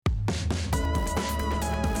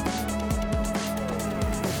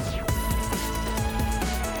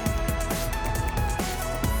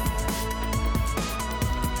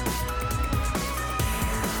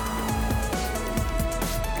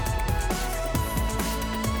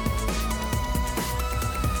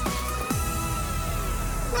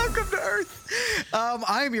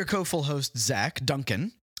I'm your co-full host, Zach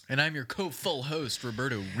Duncan. And I'm your co-full host,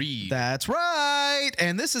 Roberto Reed. That's right.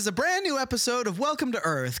 And this is a brand new episode of Welcome to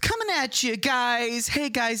Earth. Coming at you, guys. Hey,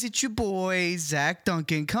 guys, it's your boy, Zach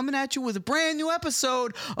Duncan, coming at you with a brand new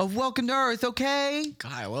episode of Welcome to Earth, okay?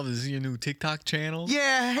 God, I love this. Is your new TikTok channel?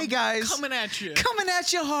 Yeah, hey, guys. Coming at you. Coming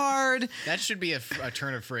at you hard. That should be a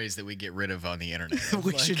turn of phrase that we get rid of on the internet.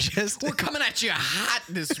 We should just... We're coming at you hot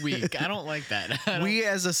this week. I don't like that. We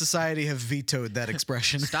as a society have vetoed that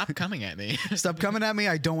expression. Stop coming at me. Stop coming at me.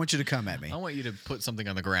 I don't want you to come at me. I want you to put something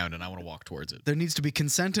on the ground and I want to walk towards it. There needs to be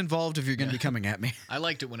consent involved if you're going to be coming at me. I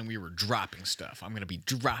liked it when we were dropping stuff. I'm going to be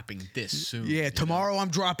dropping this soon. Yeah, tomorrow I'm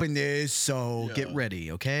dropping this, so get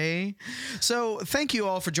ready, okay? So thank you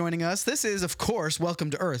all for joining us. This is, of course, Welcome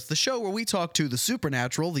to Earth, the show where we talk to the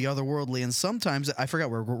supernatural, the otherworldly, and sometimes, I forgot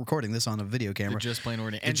we're recording this on a video camera. Just plain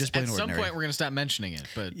ordinary. And just plain at ordinary. some point we're going to stop mentioning it.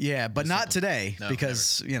 But yeah, but not today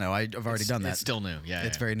because, never. you know, I've already done that. It's still new. Yeah,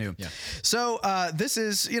 It's very new. Yeah. So this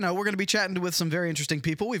is, you know, we're going to be chatting with some very interesting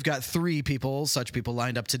people. We've got three people, such people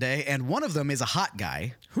lined up today, and one of them is a hot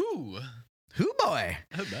guy. Who? Who boy?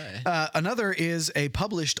 Oh, boy. Another is a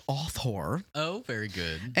published author. Oh, very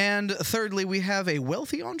good. And thirdly, we have a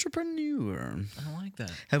wealthy entrepreneur. I like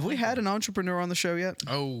that. Have we had an entrepreneur on the show yet?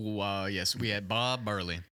 Oh, yes. We had Bob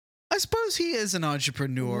Barley. I suppose he is an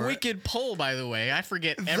entrepreneur. Wicked poll, by the way. I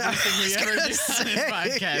forget everything we ever did on this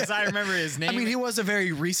podcast. Yeah. I remember his name. I mean, he was a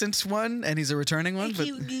very recent one, and he's a returning one. But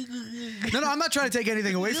no, I'm not trying to take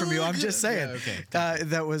anything away from you. I'm just saying. Yeah, okay.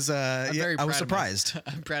 That was. I was surprised.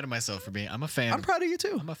 I'm proud of myself for being. I'm a fan. I'm proud of you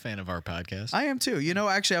too. I'm a fan of our podcast. I am too. You know,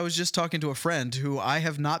 actually, I was just talking to a friend who I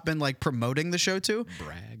have not been like promoting the show to.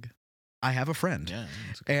 Brag. I have a friend. Yeah.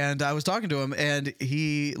 Okay. And I was talking to him, and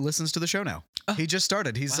he listens to the show now. Oh. He just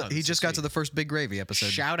started. He just got sweet. to the first Big Gravy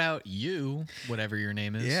episode. Shout out you, whatever your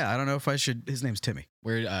name is. Yeah, I don't know if I should. His name's Timmy.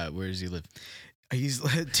 Where does he live?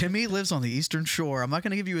 Timmy lives on the Eastern Shore. I'm not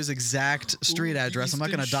going to give you his exact street address. I'm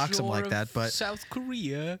not going to dox him like that. But South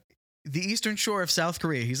Korea. The Eastern Shore of South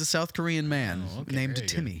Korea. He's a South Korean man named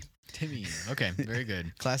Timmy. Timmy. Okay, very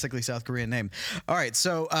good. Classically South Korean name. All right,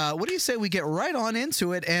 so what do you say we get right on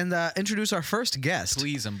into it and introduce our first guest?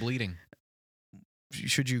 Please, I'm bleeding.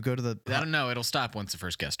 Should you go to the... I don't know. It'll stop once the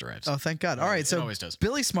first guest arrives. Oh, thank God. All right, so it always does.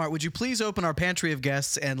 Billy Smart, would you please open our pantry of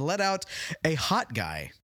guests and let out a hot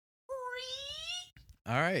guy?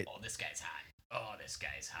 All right. Oh, this guy's hot. Oh, this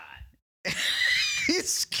guy's hot.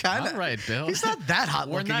 He's kind of... All right, Bill. He's not that hot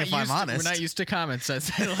looking, if I'm honest. We're not used to comments that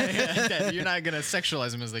say like that. You're not going to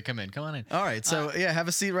sexualize them as they come in. Come on in. All right, so have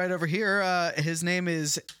a seat right over here. His name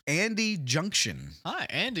is Andy Junction. Hi,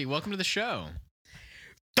 Andy. Welcome to the show.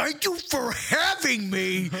 Thank you for having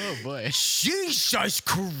me. Oh, boy. Jesus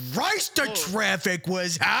Christ, the traffic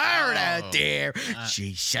was hard out there.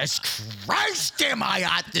 Jesus Christ, am I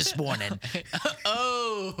hot this morning?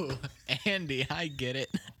 Oh, Andy, I get it.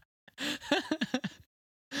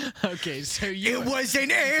 Okay, so it was an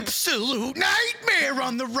absolute nightmare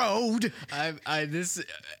on the road. This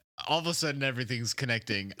all of a sudden everything's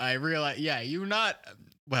connecting. I realize, you're not.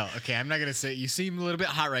 Well, okay, I'm not gonna say you seem a little bit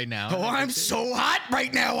hot right now. Oh, I'm so hot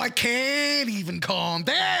right now I can't even calm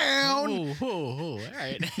down. All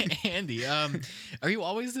right, Andy. Are you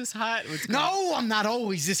always this hot? No, I'm not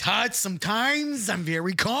always this hot. Sometimes I'm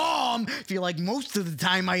very calm. Feel like most of the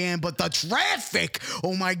time I am, but the traffic.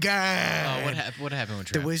 Oh my God. Oh, what happened with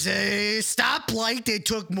traffic? There was a stoplight that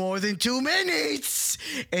took more than 2 minutes,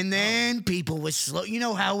 and then people were slow. You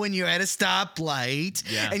know how when you're at a stoplight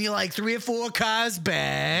and you're like 3 or 4 cars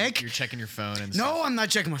back. You're checking your phone and No, stuff. I'm not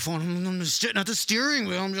checking my phone. I'm just sitting at the steering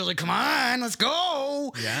wheel. I'm just like, come on, let's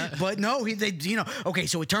go. Yeah. But no, okay,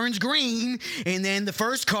 so it turns green, and then the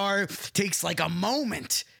first car takes like a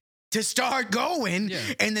moment to start going,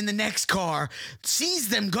 and then the next car sees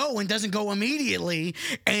them go and doesn't go immediately,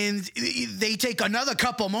 and they take another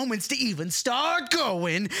couple moments to even start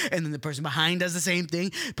going, and then the person behind does the same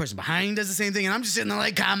thing, and I'm just sitting there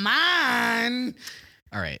like, come on.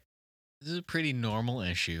 All right. This is a pretty normal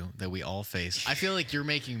issue that we all face. I feel like you're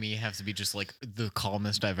making me have to be just like the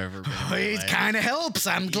calmest I've ever been. It kind of helps.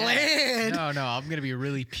 I'm glad. No, I'm going to be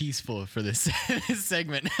really peaceful for this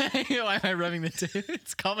segment. Why am I rubbing the table?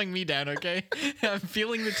 It's calming me down, okay? I'm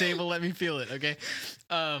feeling the table. Let me feel it, okay?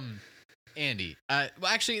 Andy, well,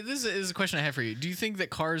 actually, this is a question I have for you. Do you think that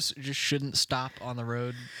cars just shouldn't stop on the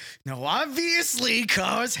road? No, obviously,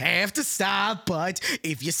 cars have to stop, but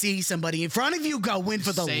if you see somebody in front of you, go in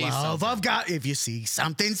for the love of God. If you see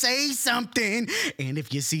something, say something. And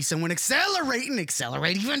if you see someone accelerate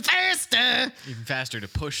even faster. Even faster to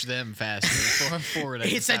push them faster forward.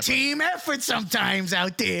 It's a team effort sometimes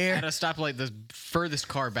out there. At a stoplight, the furthest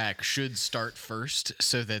car back should start first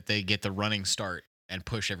so that they get the running start. and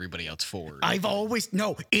push everybody else forward.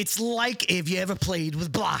 No, it's like if you ever played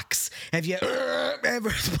with blocks. Have you ever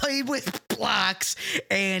played with blocks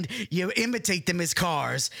and you imitate them as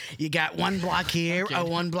cars? You got one block here,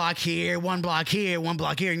 one block here, one block here, one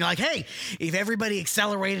block here. And you're like, hey, if everybody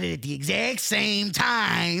accelerated at the exact same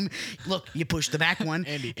time, look, you push the back one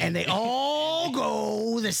and they all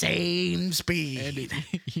go the same speed. Andy,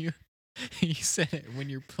 you said it, when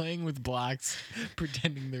you're playing with blocks,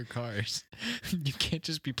 pretending they're cars. You can't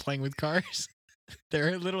just be playing with cars.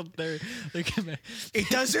 They're like. It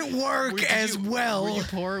doesn't work as well. Were you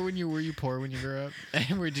poor when you grew up?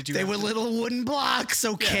 They were little wooden blocks,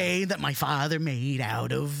 that my father made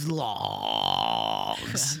out of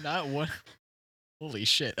logs. Not one. Holy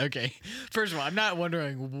shit. Okay. First of all, I'm not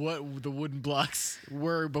wondering what the wooden blocks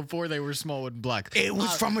were before they were small wooden blocks. It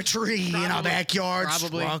was from a tree in our backyard,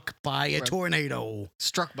 struck by a tornado.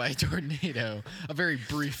 Struck by a tornado. A very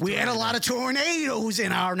brief We tornado. had a lot of tornadoes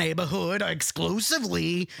in our neighborhood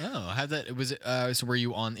exclusively. Oh, how that was it? So were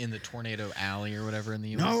you in the tornado alley or whatever in the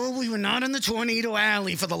US? No, we were not in the tornado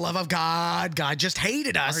alley, for the love of God. God just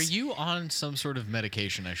hated us. Are you on some sort of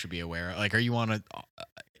medication I should be aware of? Like, are you on a...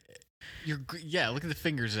 look at the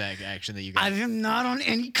fingers action that you got. I am not on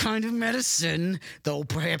any kind of medicine, though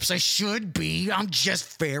perhaps I should be. I'm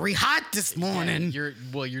just very hot this morning. You're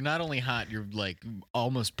not only hot, you're like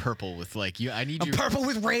almost purple with like you. I'm purple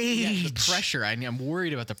with rage. Yeah, the pressure. I'm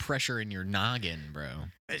worried about the pressure in your noggin, bro.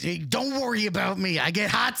 Hey, don't worry about me. I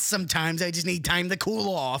get hot sometimes. I just need time to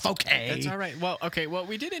cool off. Okay. That's all right. Well,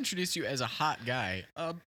 we did introduce you as a hot guy.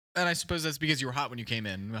 And I suppose that's because you were hot when you came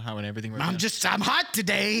in, how and everything. I'm hot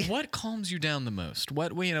today. What calms you where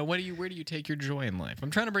do you take your joy in life?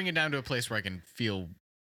 I'm trying to bring it down to a place where I can feel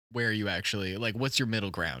where you actually, like, what's your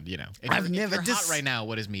middle ground, If you're hot right now,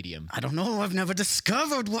 what is medium? I don't know. I've never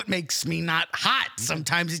discovered what makes me not hot.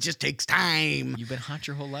 Sometimes it just takes time. You've been hot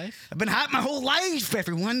your whole life? I've been hot my whole life.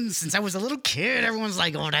 Since I was a little kid, everyone's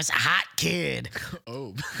like, oh, that's a hot kid.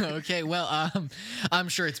 Oh, okay. Well, I'm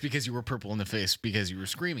sure it's because you were purple in the face because you were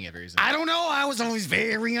screaming every reason. I don't know. I was always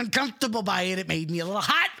very uncomfortable by it. It made me a little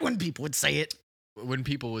hot when people would say it. When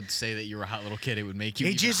people would say that you were a hot little kid, it would make you.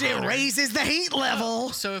 It raises the heat level.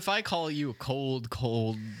 So if I call you a cold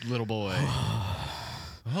little boy,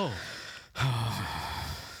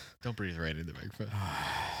 don't breathe right into the microphone.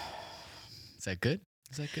 Is that good?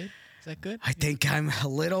 I think I'm a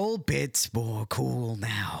little bit more cool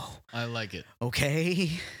now. I like it.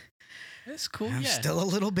 Okay. That's cool. I'm still a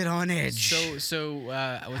little bit on edge. So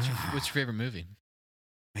what's your favorite movie?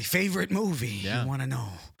 My favorite movie. Yeah. You want to know?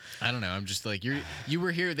 I don't know. I'm just like you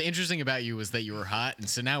were here. The interesting about you was that you were hot, and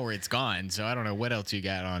so now it's gone. So I don't know what else you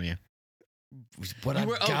got on you. What I've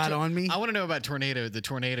got on me? I want to know about the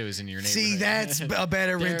tornadoes in your neighborhood. See, that's a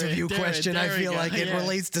better interview question. I feel like it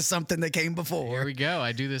relates to something that came before. Here we go.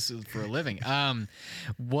 I do this for a living.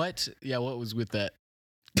 What was with that?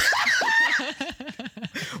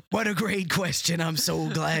 What a great question. I'm so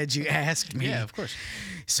glad you asked me. Yeah, of course.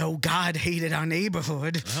 So God hated our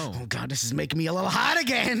neighborhood. Oh God, this is making me a little hot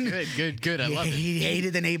again. Good. I love it. He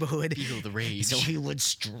hated the neighborhood. Feel the rage. So he would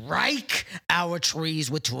strike our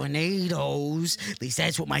trees with tornadoes. At least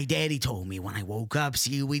that's what my daddy told me when I woke up.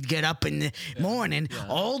 See, we'd get up in the morning. Yeah.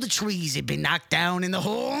 All the trees had been knocked down in the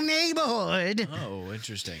whole neighborhood. Oh,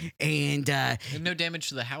 interesting. And no damage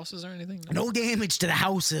to the houses or anything? No damage to the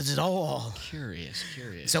houses at all. Curious.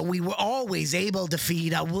 So we were always able to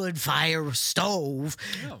feed a wood fire stove.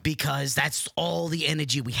 Because that's all the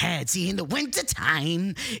energy we had. See, in the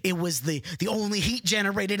wintertime, it was the only heat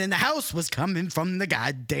generated in the house was coming from the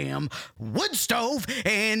goddamn wood stove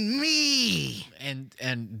and me.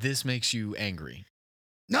 And this makes you angry?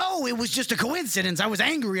 No, it was just a coincidence. I was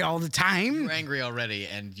angry all the time. You were angry already,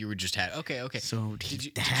 and you were just okay. So did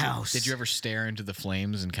you ever stare into the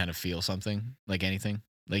flames and kind of feel something, like anything?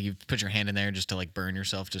 Like you put your hand in there just to like burn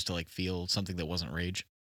yourself, just to like feel something that wasn't rage?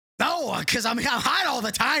 No, because I'm hot all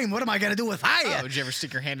the time. What am I going to do with fire? Oh, did you ever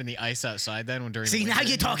stick your hand in the ice outside then? See, now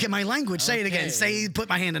you're talking my language. Say it again. Put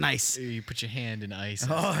my hand in ice. You put your hand in ice.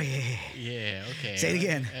 Oh, yeah. Yeah, okay. Say it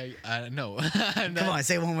again. No. Come on,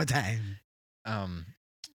 say it one more time.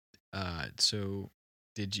 So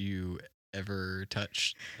did you ever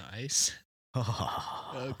touch the ice?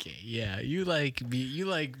 Oh. Okay, yeah. You like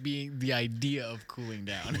being the idea of cooling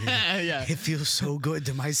down. Yeah. It feels so good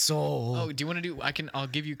to my soul. Oh, do you want to do I'll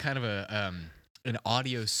give you kind of an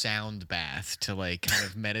audio sound bath to like kind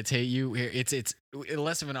of meditate you. Here it's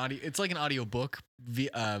less of an audio, it's like an audio book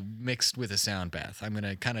mixed with a sound bath. I'm going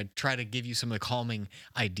to kind of try to give you some of the calming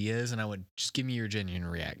ideas, and I would just give me your genuine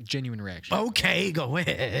reaction. Okay, go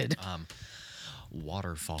ahead.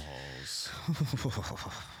 waterfalls,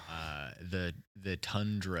 the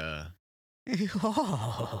tundra,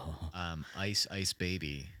 ice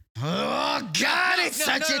baby. Oh God! It's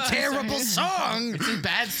such a terrible song. It's a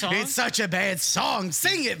bad song. It's such a bad song.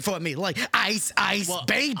 Sing it for me, like ice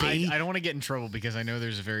baby. I don't want to get in trouble because I know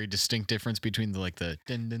there's a very distinct difference between the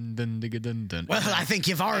dun dun dun digga dun dun. Well, I think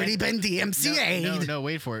you've already been DMCA'd. No,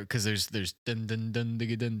 wait for it because there's dun dun dun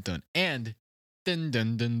digga dun dun and dun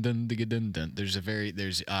dun dun dun digga dun dun.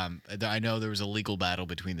 I know there was a legal battle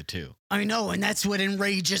between the two. I know, and that's what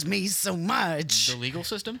enrages me so much. The legal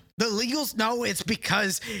system? No, it's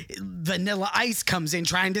because Vanilla Ice comes in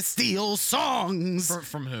trying to steal songs.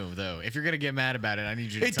 From who, though? If you're going to get mad about it, I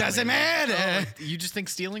need you to It tell doesn't me. matter. Oh, you just think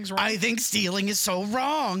stealing's wrong? I think stealing is so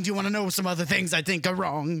wrong. Do you want to know some other things I think are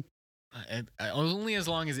wrong? Only as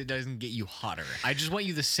long as it doesn't get you hotter. I just want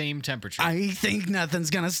you the same temperature. I think nothing's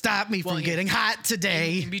going to stop me from getting hot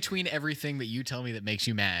today. In between everything that you tell me that makes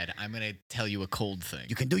you mad, I'm going to tell you a cold thing.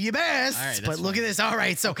 You can do your best, All right, but look fine. at this. All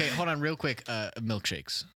right, so... Okay, hold on real quick.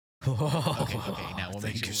 Milkshakes. Okay. Now what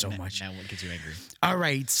Thank you so much. Now what gets you angry? All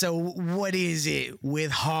right, so what is it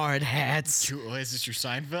with hard hats? Is this your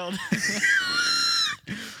Seinfeld?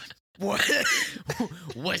 What?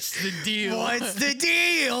 What's the deal? What's the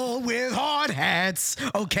deal with hard hats?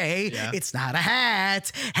 Okay, Yeah. It's not a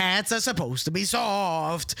hat. Hats are supposed to be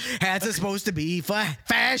soft. Hats are supposed to be for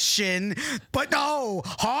fashion. But no,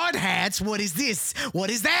 hard hats, what is this? What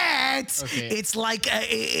is that? Okay. It's like,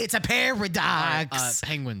 it's a paradox.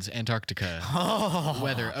 Penguins, Antarctica.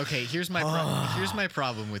 Weather. Okay, here's my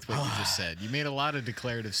problem with what you just said. You made a lot of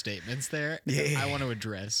declarative statements there. Yeah. I want to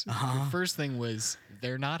address. The first thing was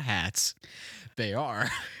they're not hats. They are.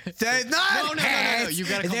 They're not hats. No. You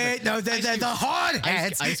gotta come back. They're the hard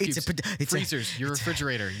hats. Ice cubes. It's Freezers. Your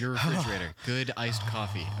refrigerator. Good iced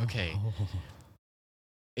coffee. Okay.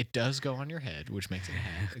 It does go on your head, which makes it a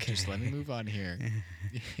hat. Okay. Just let me move on here.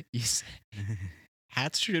 You said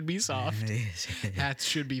hats should be soft. Hats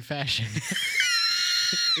should be fashion.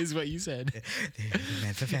 Is what you said. They're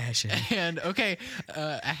meant for fashion. And okay,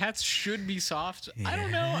 hats should be soft. I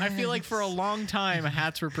don't know. I feel like for a long time,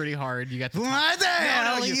 hats were pretty hard. You got What the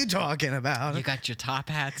hell are you talking about? You got your top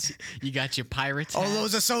hats. You got your pirates. Hats. Oh,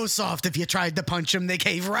 those are so soft. If you tried to punch them, they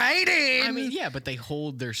cave right in. I mean, yeah, but they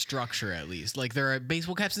hold their structure at least. Like there are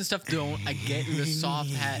baseball caps and stuff. I get the soft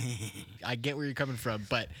hat. I get where you're coming from,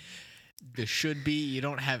 but. There should be. You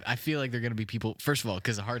don't have. I feel like they're going to be people. First of all,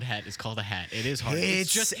 because a hard hat is called a hat. It is hard.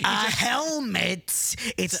 It's just a helmet.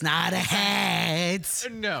 It's not a hat.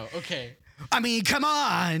 No. Okay. I mean, come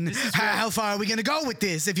on. How far are we going to go with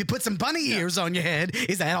this? If you put some bunny ears on your head,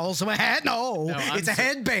 is that also a hat? No, it's a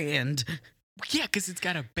headband. Yeah, because it's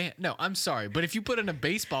got a band. No, I'm sorry, but if you put on a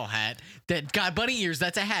baseball hat that got bunny ears,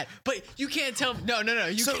 that's a hat. But you can't tell. No.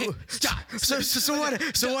 You can't. Stop. So what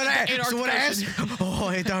I asked?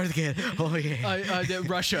 Oh, Antarctica. Oh yeah.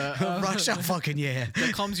 Russia. Russia. Fucking yeah.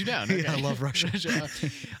 That calms you down. Okay? Yeah, I love Russia.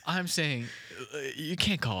 I'm saying. You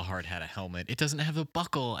can't call a hard hat a helmet. It doesn't have a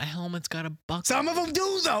buckle. A helmet's got a buckle. Some of them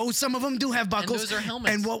do, though. Some of them do have buckles. And those are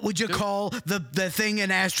helmets. And what would you call the thing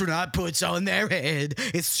an astronaut puts on their head?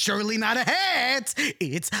 It's surely not a hat.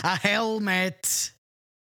 It's a helmet.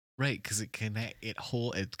 Right, because it's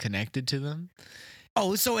connected to them.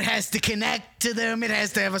 Oh, so it has to connect to them. It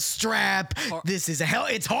has to have a strap. This is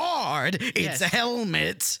it's hard. It's a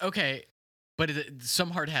helmet. Okay. But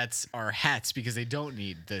some hard hats are hats because they don't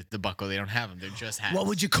need the buckle. They don't have them. They're just hats. What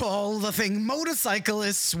would you call the thing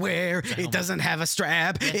motorcyclists wear? It doesn't have a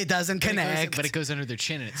strap. Yeah. It doesn't connect. But it goes under their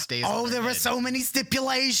chin and it stays. Oh, there are so many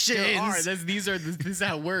stipulations. There are. This is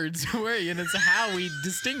how words work, and it's how we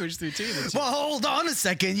distinguish the two. Well, hold on a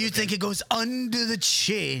second. You think it goes under the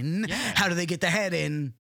chin? Yeah. How do they get the head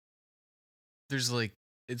in? There's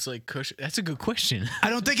it's like cushion. That's a good question. I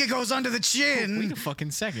don't think it goes under the chin. Wait a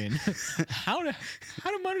fucking second. How do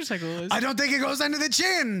motorcycles? I don't think it goes under the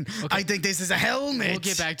chin. Okay. I think this is a helmet. We'll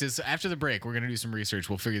get back to this after the break. We're gonna do some research.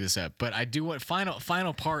 We'll figure this out. But I do want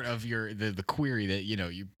final part of the query that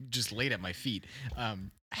you just laid at my feet.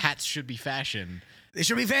 Hats should be fashion. They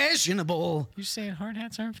should be fashionable. You saying hard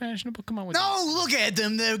hats aren't fashionable? Come on with No, look at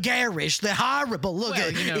them. They're garish. They're horrible. Look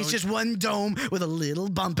at it's just one dome with a little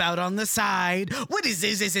bump out on the side. What is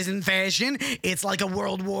this? This isn't fashion. It's like a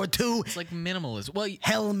World War II. It's like minimalism. Well,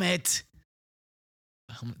 helmet.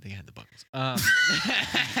 They had the buckles.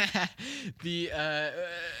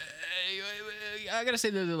 I gotta say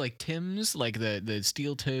they're like Tim's, like the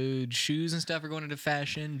steel-toed shoes and stuff are going into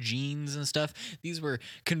fashion. Jeans and stuff. These were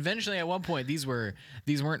conventionally at one point. These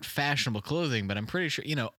weren't fashionable clothing, but I'm pretty sure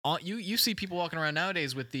you see people walking around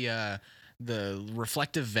nowadays with the the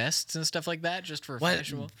reflective vests and stuff like that, just for What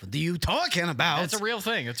fashionable. are you talking about? That's a real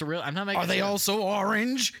thing. It's a real. I'm not making. Are they also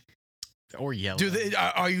orange? Or yellow?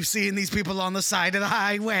 Are you seeing these people on the side of the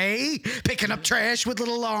highway picking up trash with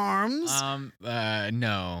little arms?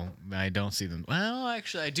 No, I don't see them. Well,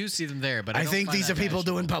 actually, I do see them there, but I don't think find these that are people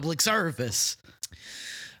fashionable. doing public service.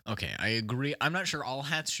 Okay, I agree. I'm not sure all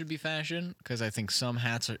hats should be fashion because I think some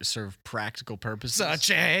hats serve practical purposes.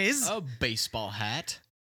 Such as? A baseball hat.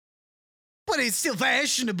 But it's still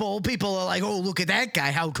fashionable. People are like, oh, look at that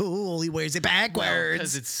guy. How cool. He wears it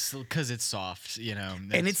backwards. Because it's soft, you know.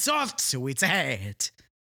 And it's soft, so it's a hat.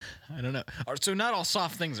 I don't know. So not all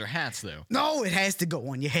soft things are hats, though. No, it has to go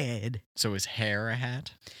on your head. So is hair a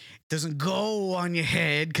hat? Doesn't go on your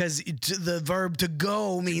head because the verb to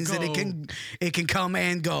go means that it can come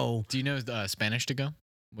and go. Do you know Spanish to go?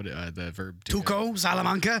 What the verb to Tuco,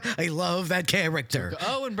 Salamanca. I love that character.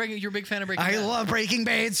 Oh, and you're a big fan of Breaking Bad. I love Breaking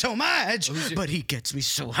Bad so much, but he gets me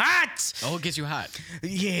so hot. Oh, it gets you hot.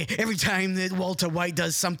 Yeah, every time that Walter White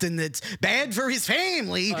does something that's bad for his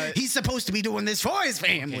family, he's supposed to be doing this for his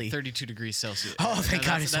family. Okay, 32 degrees Celsius. Oh, thank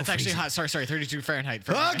God it's so That's actually freezing. hot. Sorry, 32 Fahrenheit.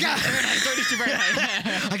 Oh, God. Fahrenheit, 32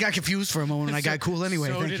 Fahrenheit. I got confused for a moment. I got cool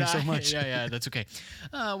anyway. Thank you so much. Yeah, that's okay.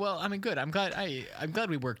 Well, I mean, good. I'm glad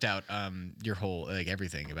we worked out your whole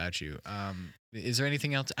everything about you. Is there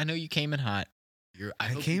anything else? I know you came in hot.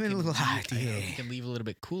 I came in a little hot. Yeah, you can leave a little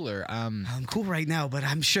bit cooler. I'm cool right now, but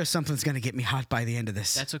I'm sure something's gonna get me hot by the end of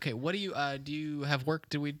this. That's okay. What do you have work?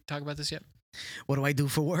 Did we talk about this yet? What do I do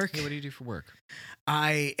for work? Yeah, what do you do for work?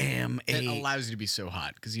 I am It allows you to be so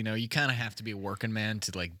hot because you kind of have to be a working man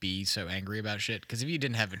to be so angry about shit. Because if you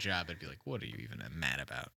didn't have a job, it'd be like, what are you even mad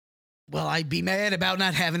about? Well, I'd be mad about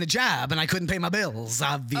not having a job, and I couldn't pay my bills,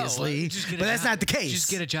 obviously. But that's not the case. Just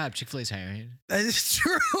get a job. Chick-fil-A's hiring. That is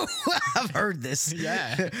true. I've heard this.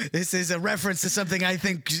 Yeah. This is a reference to something I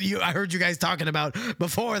think I heard you guys talking about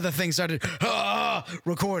before the thing started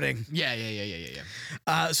recording. Yeah.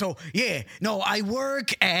 I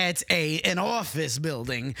work at an office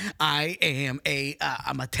building. I'm a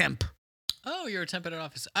temp. Oh, you're a temp at an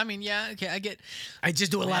office. I mean, yeah, okay, I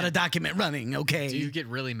just do a lot of document running, okay? Do you get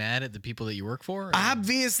really mad at the people that you work for? Or?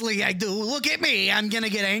 Obviously, I do. Look at me. I'm going to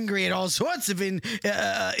get angry at all sorts of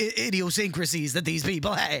idiosyncrasies that these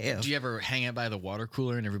people have. Do you ever hang out by the water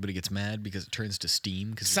cooler and everybody gets mad because it turns to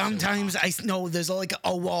steam? Sometimes I know there's like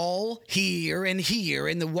a wall here, and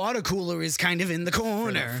the water cooler is kind of in the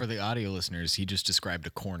corner. For the audio listeners, he just described a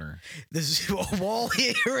corner. There's a wall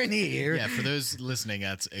here and here. Yeah, for those listening,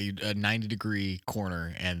 that's a 90-degree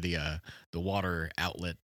corner, and the water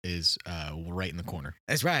outlet is right in the corner.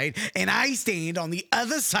 That's right. And I stand on the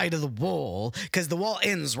other side of the wall because the wall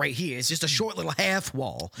ends right here. It's just a short little half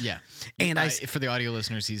wall. Yeah. And for the audio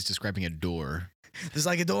listeners, he's describing a door. There's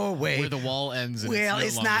like a doorway where the wall ends. And well,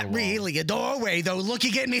 it's not a wall. really a doorway though. Look,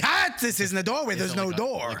 you're getting me hot. This isn't a doorway. There's no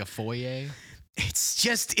door. Like a foyer. It's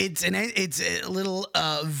a little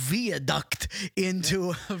viaduct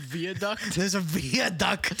into a viaduct. There's a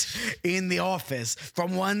viaduct in the office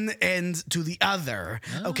from one end to the other.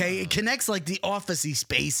 Oh. Okay, it connects like the officey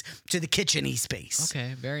space to the kitcheny space.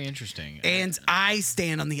 Okay, very interesting. And I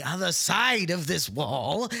stand on the other side of this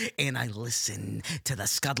wall and I listen to the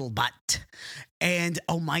scuttlebutt. And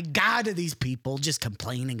oh my God, are these people just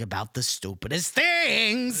complaining about the stupidest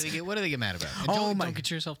things? What do they get mad about? And don't get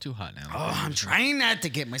yourself too hot now. Oh, I'm trying not to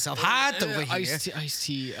get myself hot over here. Iced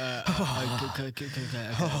tea,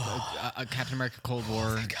 Captain America Cold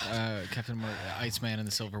War, Captain Iceman and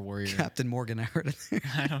the Silver Warrior. Captain Morgan, I heard it.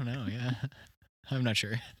 I don't know, yeah. I'm not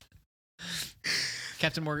sure.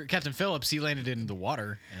 Captain Phillips, he landed in the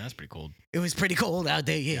water, and that's pretty cold. It was pretty cold out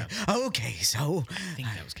there, yeah. Okay, so I think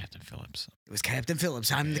that was Captain Phillips. It was Captain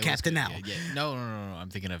Phillips. I'm the captain now. Yeah. No. I'm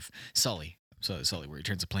thinking of Sully. Sully, where he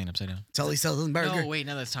turns the plane upside down. Sully Sullenberger. No, wait,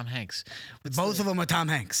 no, that's Tom Hanks. Both of them are Tom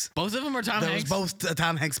Hanks. Both of them are Tom Hanks? Those both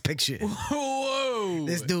Tom Hanks picture. Whoa!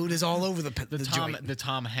 This dude is all over the joint. The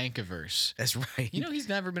Tom Hankiverse. That's right. You know, he's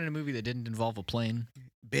never been in a movie that didn't involve a plane.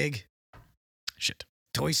 Big. Shit.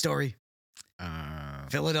 Toy Story.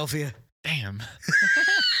 Philadelphia. Damn.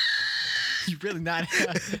 You really not.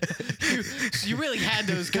 You really had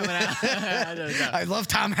those coming out. I love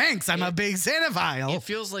Tom Hanks. I'm a big cinephile. It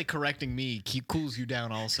feels like correcting me cools you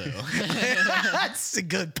down also. That's a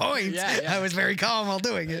good point. Yeah. I was very calm while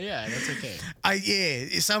doing it. Yeah, that's okay.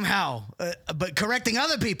 Somehow. But correcting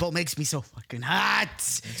other people makes me so fucking hot.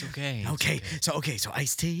 It's okay. So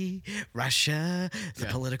iced tea, Russia, the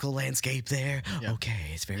political landscape there. Yeah.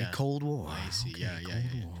 Okay, it's very Cold War. I see.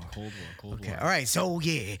 Okay, Cold War. All right. So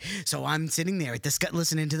I'm sitting there at the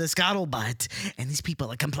listening to the scuttlebutt, and these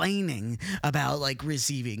people are complaining about like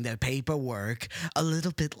receiving their paperwork a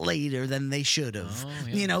little bit later than they should have. Oh,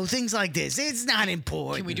 yeah. You know, things like this. It's not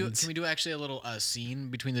important. Can we do actually a little scene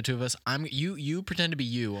between the two of us? You pretend to be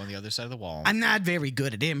you on the other side of the wall. I'm not very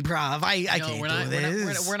good at improv. I can't do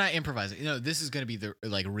this. We're not improvising. You know, this is gonna be the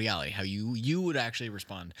like reality. How you would actually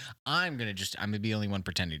respond. I'm gonna be the only one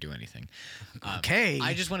pretending to do anything. Okay.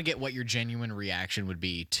 I just want to get what your genuine reaction would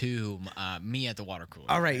be to me at the water cooler.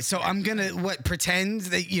 All right, so I'm gonna pretend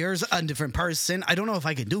that you're a different person. I don't know if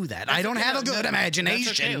I can do that. I don't have a good imagination.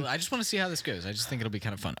 That's okay. I just want to see how this goes. I just think it'll be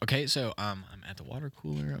kind of fun. Okay, so I'm at the water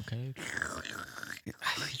cooler. Okay.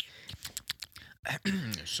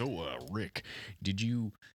 So Rick, did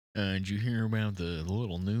you hear about the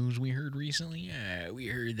little news we heard recently? We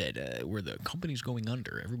heard that where the company's going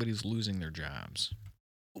under, everybody's losing their jobs.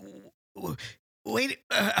 Wait,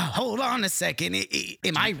 hold on a second.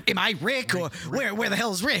 Am I Rick, or where the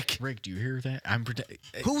hell's Rick? Rick, do you hear that?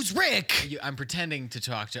 Who's Rick? I'm pretending to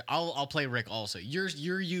talk to. I'll play Rick also.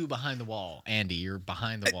 You're you behind the wall, Andy. You're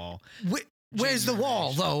behind the wall. Where's the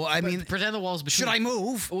wall, though? I mean, pretend the wall's between. Should I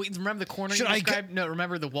move? Remember the corner you described? No,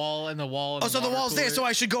 remember the wall and the wall. And so the wall's there, so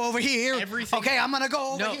I should go over here. Everything. Okay, I'm gonna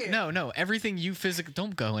go over here. No. Everything you physically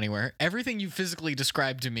don't go anywhere. Everything you physically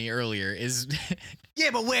described to me earlier is.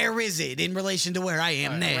 Yeah, but where is it in relation to where I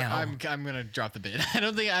am now? I'm gonna drop the bid. I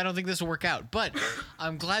don't think this will work out. But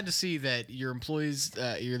I'm glad to see that your employees,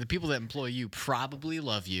 the people that employ you, probably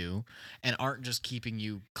love you and aren't just keeping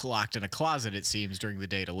you locked in a closet. It seems during the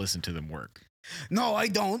day to listen to them work. No, I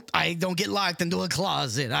don't. I don't get locked into a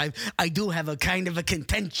closet. I do have a kind of a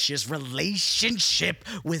contentious relationship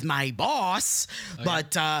with my boss,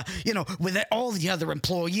 but with all the other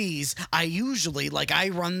employees, I usually I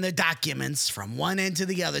run the documents from one end to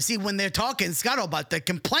the other. See, when they're talking scuttlebutt, they're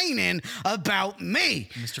complaining about me.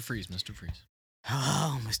 Mr. Freeze.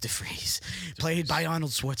 Oh, Mr. Freeze, played by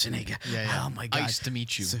Arnold Schwarzenegger. Yeah. Oh my God, nice to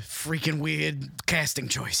meet you. It's a freaking weird casting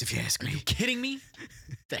choice, if you ask me. Are you kidding me?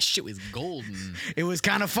 That shit was golden. It was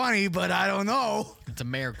kind of funny, but I don't know. It's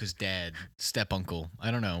America's dad, step uncle. I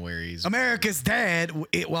don't know where he's. America's dad.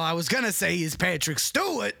 I was gonna say he's Patrick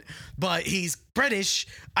Stewart, but he's British.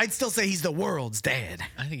 I'd still say he's the world's dad.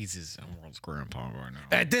 I think he's his world's grandpa right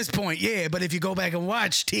now. At this point, yeah. But if you go back and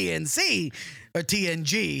watch TNC or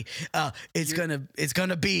TNG, it's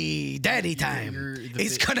gonna be daddy time.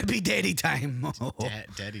 It's gonna be daddy time.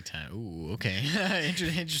 Daddy time. Ooh, okay.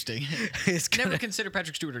 Interesting. Never consider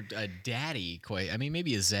Patrick Stewart a daddy. Quite. I mean,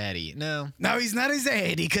 maybe a zaddy. No, he's not a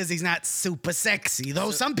zaddy because he's not super sexy.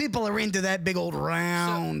 Though some people are into that big old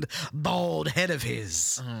round bald head of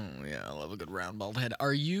his. Oh yeah, I love a good round bald head.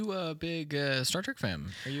 Are you a big Star Trek fan?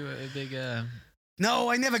 Are you a big? No,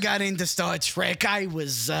 I never got into Star Trek. I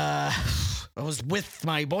was with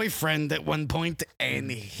my boyfriend at one point,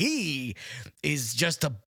 and he is just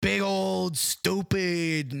a big old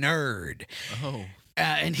stupid nerd. Oh.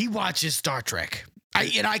 And he watches Star Trek.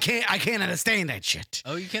 I can't understand that shit.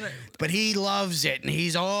 Oh, you can't. But he loves it, and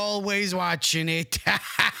he's always watching it.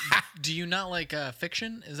 Do you not like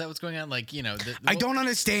fiction? Is that what's going on? I don't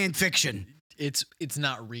understand fiction. It's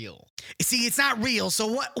not real. See, it's not real. So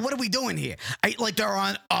what are we doing here? They're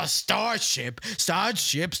on a starship.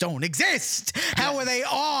 Starships don't exist. How are they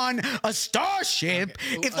on a starship?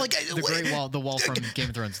 Okay. The Great Wall, the wall from Game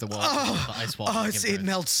of Thrones, the wall, the ice wall. It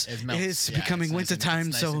melts. It's becoming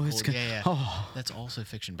wintertime, so it's good. Yeah. Oh. That's also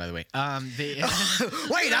fiction, by the way. Wait,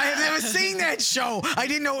 I have never seen that show. I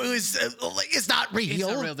didn't know it was. It's not real. It's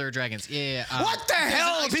not real. There are dragons. Yeah. What the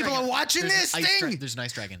hell? People are watching this thing. There's an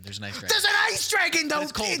ice dragon. There's an ice dragon, though.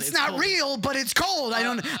 It's not real, but it's cold.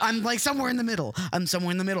 I'm somewhere in the middle. I'm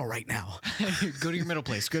somewhere in the middle right now. Go to your middle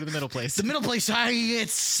place. Go to the middle place. The middle place.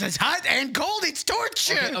 It's hot and cold. It's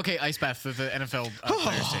torture. Okay. Ice bath. The NFL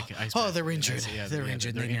players take ice bath. They're injured. They're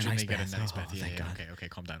injured. They get an ice bath. Yeah. Okay.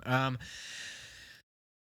 Calm down.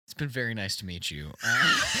 It's been very nice to meet you.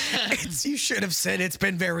 You should have said it's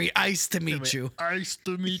been very ice to meet you. Ice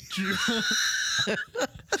to meet you.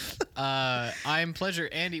 I'm pleasure.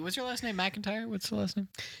 Andy, what's your last name? McIntyre? What's the last name?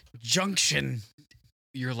 Junction.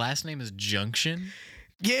 Your last name is Junction?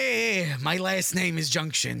 Yeah, my last name is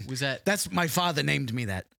Junction. That's my father named me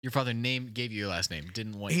that. Your father gave you your last name.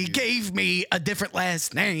 He gave me a different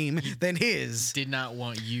last name than his. Did not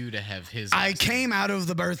want you to have his. I came out of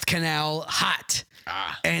the birth canal hot.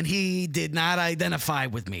 And he did not identify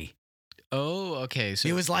with me. Oh, okay. So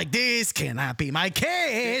He was like, "This cannot be my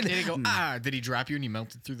kid." did he go, did he drop you and you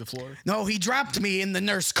melted through the floor? No, he dropped me and the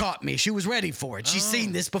nurse caught me. She was ready for it. She's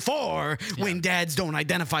seen this before. When dads don't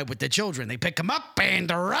identify with the children, they pick them up and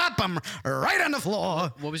drop them right on the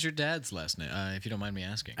floor. What was your dad's last name, if you don't mind me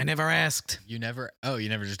asking? I never asked. You never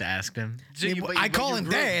just asked him? So I call him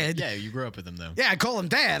Dad. Yeah, you grew up with him, though. Yeah, I call him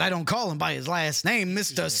Dad. I don't call him by his last name,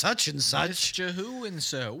 Mr. Such and Such. Mr. Who and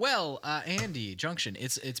so. Well, Andy, Junction,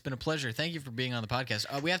 it's been a pleasure. Thank you for being on the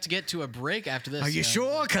podcast. We have to get to a break after this. Are you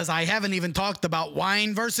sure? Because I haven't even talked about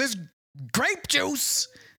wine versus grape juice.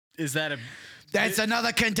 Is that a... That's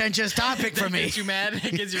another contentious topic for me. Gets you mad?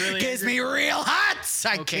 It gets you really Gets angry? me real hot.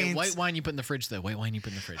 I Okay, can't. white wine you put in the fridge, though. White wine you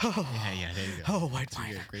put in the fridge. Oh. Yeah, there you go. Oh, white It's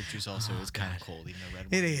wine. good. Grape juice also is kind of cold, even though red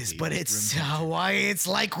wine It is, the but room it's temperature. why it's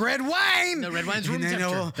like red wine. No, red wine's room No,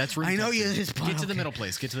 temperature. That's room I know temperature. you just Get to the okay. middle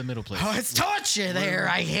place. Get to the middle place. Oh, it's torture there.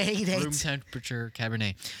 I hate it. Room temperature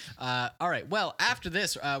Cabernet. All right. Well, after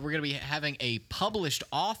this, we're going to be having a published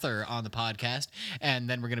author on the podcast, and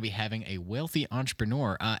then we're going to be having a wealthy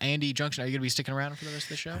entrepreneur. Andy Junction, are you going to be sticking around for the rest of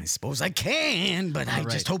the show? I suppose I can, but I right.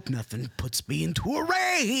 just hope nothing puts me into a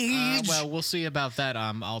rage. Well, we'll see about that.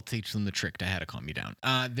 I'll teach them the trick to how to calm you down.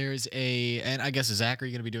 There's and I guess Zach, are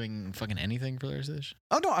you going to be doing fucking anything for the rest of this?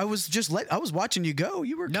 Oh no, I was just I was watching you go.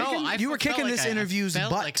 You were kicking this interview's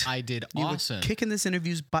butt. Like I did awesome. You were kicking this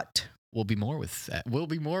interview's butt. We'll be more with that. We'll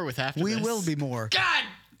be more with after We this. will be more. God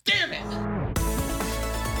damn it!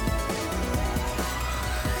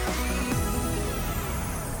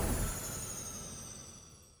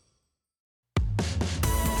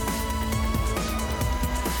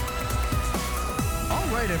 All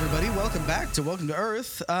right, everybody, welcome back to Welcome to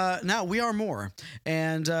Earth. Now we are more,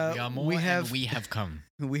 and We are more, we and have we have come.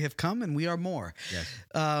 we have come, and we are more. Yes.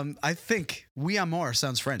 I think we are more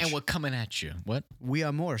sounds French. And we're coming at you. What? We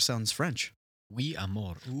are more sounds French. We are.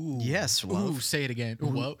 Ooh. Yes, Ooh, love. say it again.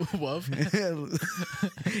 Whoa, whoa.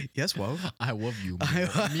 Yes, whoa. I love you.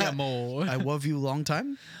 Mi amor. I love you long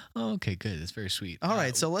time. Okay, good. That's very sweet. All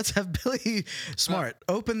right, so let's have Billy Smart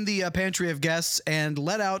open the pantry of guests and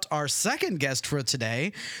let out our second guest for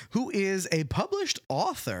today, who is a published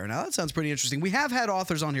author. Now, that sounds pretty interesting. We have had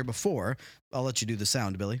authors on here before. I'll let you do the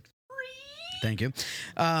sound, Billy. Thank you.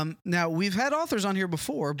 Now, we've had authors on here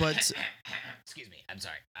before, but... Excuse me. I'm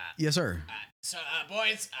sorry. Yes, sir. So,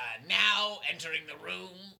 boys, now entering the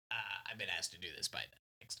room. I've been asked to do this by the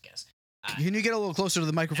next guest. Can you get a little closer to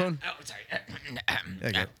the microphone? Oh, sorry. There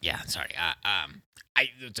you go. Yeah, sorry.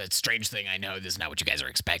 It's a strange thing. I know this is not what you guys are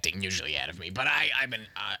expecting usually out of me, but I've been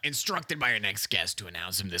instructed by our next guest to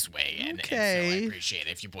announce him this way, and so I appreciate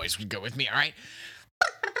it if you boys would go with me. All right.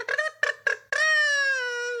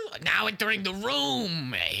 Now entering the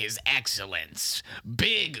room, His Excellence,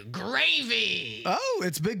 Big Gravy. Oh,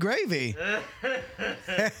 it's Big Gravy.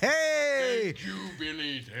 Hey. Thank you,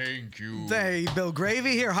 Billy. Thank you. Hey, Bill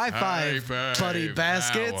Gravy. Here, high five, Bloody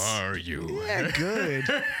Baskets. How are you? Yeah, good.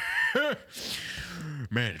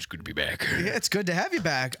 Man, it's good to be back. Yeah, it's good to have you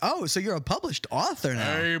back. Oh, so you're a published author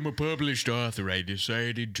now. I am a published author. I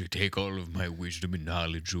decided to take all of my wisdom and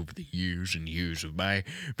knowledge over the years and years of my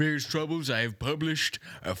various troubles. I have published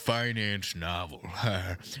a finance novel.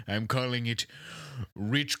 I'm calling it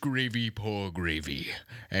Rich Gravy, Poor Gravy.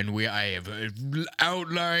 And I have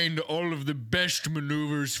outlined all of the best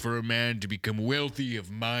maneuvers for a man to become wealthy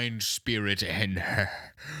of mind, spirit, and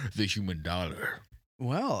the human dollar.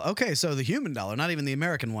 Well, okay, so the human dollar, not even the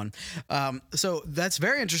American one. So that's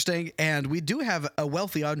very interesting, and we do have a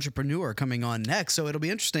wealthy entrepreneur coming on next, so it'll be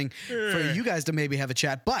interesting for you guys to maybe have a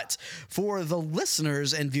chat. But for the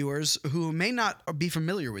listeners and viewers who may not be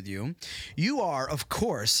familiar with you, you are, of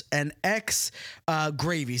course, an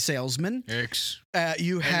ex-gravy salesman. X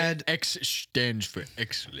stands for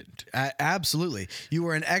excellent. Absolutely. You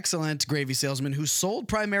were an excellent gravy salesman who sold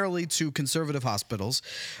primarily to conservative hospitals.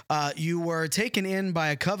 You were taken in by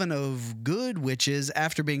a coven of good witches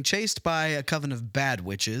after being chased by a coven of bad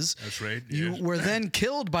witches. That's right. You yes. were then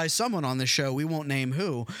killed by someone on the show, we won't name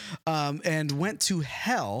who, and went to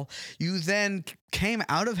hell. You then came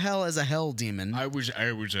out of hell as a hell demon. I was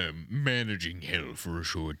managing hell for a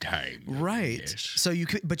short time. Right. Yes. So you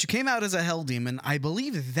came out as a hell demon. I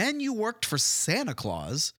believe then you worked for Santa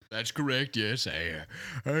Claus. That's correct. Yes,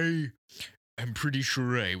 I I'm pretty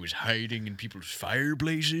sure I was hiding in people's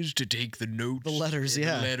fireplaces to take the notes. The letters,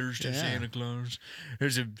 yeah. The letters to Yeah. Santa Claus.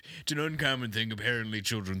 It's an uncommon thing. Apparently,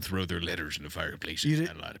 children throw their letters in the fireplaces. You did-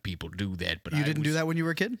 Not a lot of people do that, but You didn't do that when you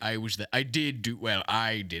were a kid? I did do. Well,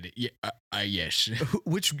 I did it. Yeah, yes.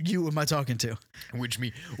 Which you am I talking to?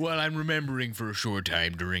 Well, I'm remembering for a short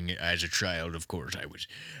time during as a child. Of course, I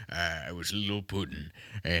was a little puddin',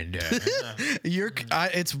 and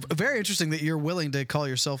It's very interesting that you're willing to call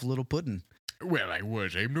yourself Little Puddin'. well, I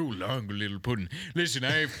was. I'm no longer little puddin'. Listen,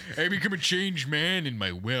 I've become a changed man in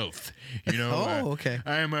my wealth. You know. Okay.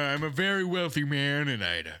 I'm a very wealthy man, and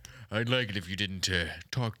I'd like it if you didn't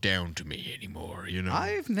talk down to me anymore. You know.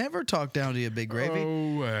 I've never talked down to you, Big Gravy.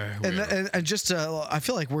 Oh, well. And just, I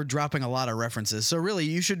feel like we're dropping a lot of references. So really,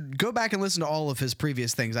 you should go back and listen to all of his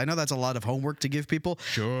previous things. I know that's a lot of homework to give people.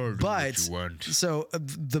 Sure, do but what you want. so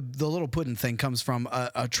the Little Puddin' thing comes from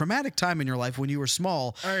a traumatic time in your life when you were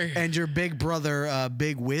small, and your big brother,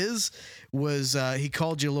 Big Wiz, was he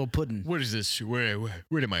called you a Little Puddin'. What is this? Where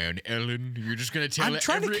am I on Ellen? You're just gonna tell I'm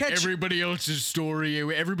trying to catch- everybody else's story.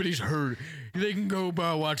 Everybody's heard. They can go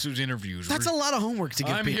watch those interviews. That's a lot of homework to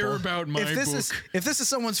give I'm people. here about my book. If this is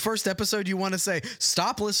someone's first episode, you want to say,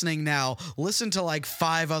 stop listening now. Listen to like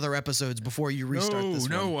 5 other episodes before you restart this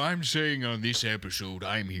one. No, I'm saying on this episode,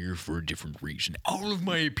 I'm here for a different reason. All of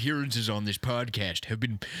my appearances on this podcast have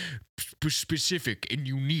been specific and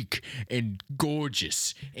unique and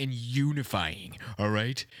gorgeous and unifying. All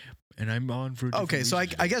right? And I'm on for a different Okay, so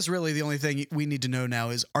reason. I guess really the only thing we need to know now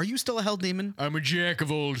is, are you still a hell demon? I'm a jack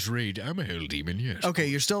of all trades. I'm a hell demon, yes. Okay,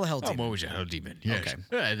 you're still a hell I'm demon. always a hell demon, yes.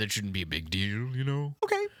 Okay. That shouldn't be a big deal, you know?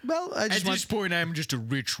 Okay, well, I At just want. this point, I'm just a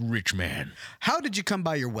rich man. How did you come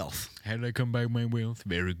by your wealth? How did I come by my wealth?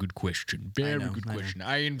 Very good question. Very know, good I know. question.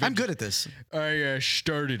 I'm good at this. I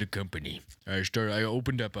started a company. I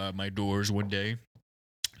opened up my doors one day,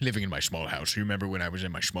 living in my small house. You remember when I was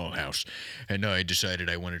in my small house, and I decided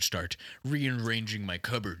I wanted to start rearranging my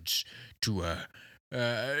cupboards to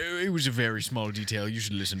it was a very small detail. You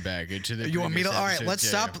should listen back to the. You want me to? previous All right, episodes. let's Yeah,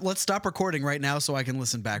 stop. Let's stop recording right now so I can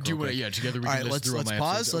listen back. Do you real want? quick. Yeah, together we All can right, listen through all let's my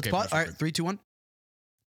pause. episodes. Let's Okay, pause. All right, perfect. 3, 2, 1.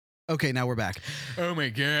 Okay, now we're back. Oh my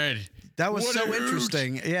god. That was What so a hoot.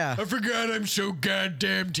 interesting. Yeah. I forgot I'm so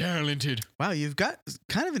goddamn talented. Wow, you've got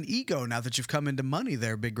kind of an ego now that you've come into money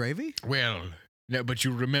there, Big Gravy. Well, no, but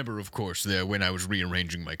you remember, of course, when I was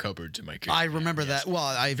rearranging my cupboards in my kitchen. I remember that.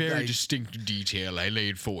 Well, Very distinct detail I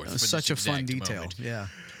laid forth. for such a this fun exact detail. moment. Yeah.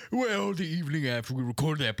 Well, the evening after we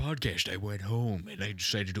recorded that podcast, I went home and I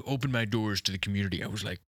decided to open my doors to the community. I was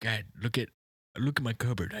like, God, look at my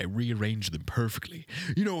cupboard. I rearranged them perfectly.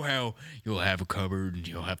 You know how you'll have a cupboard and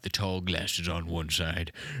you'll have the tall glasses on one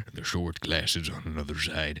side and the short glasses on another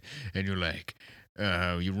side, and you're like,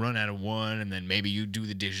 you run out of one, and then maybe you do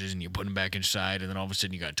the dishes and you put them back inside, and then all of a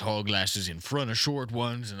sudden you got tall glasses in front of short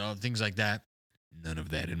ones and all things like that. None of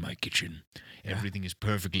that in my kitchen. Everything is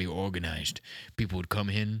perfectly organized. People would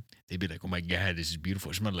come in, they'd be like, "Oh my god, this is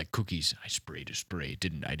beautiful. It smelled like cookies." I sprayed a spray.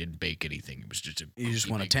 I didn't bake anything. It was just a You just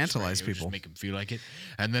cookie wanna making tantalize spray. It would people. Just make them feel like it.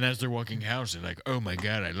 And then as they're walking house, they're like, "Oh my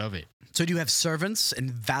god, I love it." So do you have servants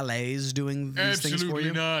and valets doing these things for Absolutely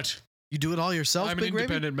you? not. You do it all yourself, I'm an Big Gravy?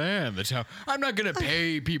 independent man. That's how. I'm not gonna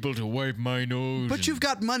pay people to wipe my nose. But and- you've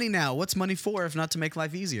got money now. What's money for if not to make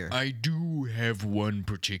life easier? I do have one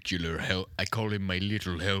particular I call him my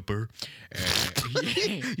little helper.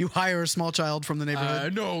 You hire a small child from the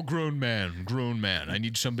neighborhood? No, grown man. I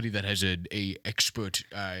need somebody that has a expert.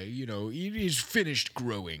 He is finished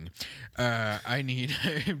growing. I need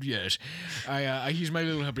yes. He's my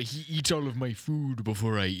little helper. He eats all of my food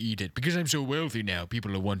before I eat it because I'm so wealthy now.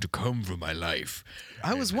 People want to come for my life.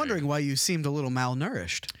 I was wondering why you seemed a little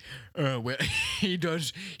malnourished. Well, he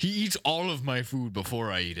does. He eats all of my food before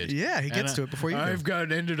I eat it. Yeah, he gets And to it before you do. I've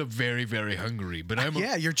ended up very, very hungry. But I'm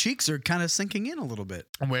Yeah, your cheeks are kind of sinking in a little bit.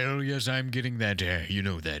 Well, yes, I'm getting that.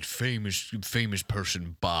 That famous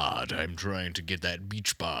person bod. I'm trying to get that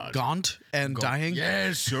beach bod. Gaunt and dying.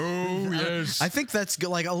 Yes. Oh, yes. I think that's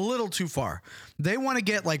like a little too far. They want to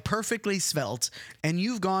get like perfectly svelte, and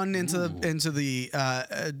you've gone into the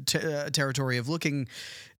territory of looking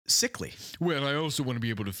sickly. Well, I also want to be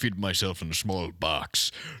able to fit myself in a small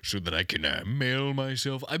box so that I can mail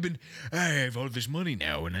myself. I have all this money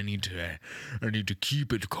now, and I need to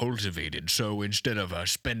keep it cultivated. So instead of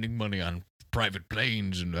spending money on private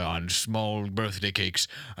planes and on small birthday cakes.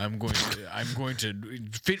 I'm going to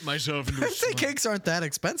fit myself into. Birthday cakes aren't that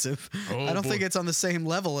expensive. Oh, I don't boy. think it's on the same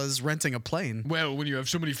level as renting a plane. Well, when you have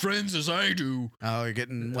so many friends as I do, Oh, you're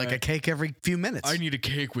getting like a cake every few minutes. I need a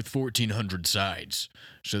cake with 1,400 sides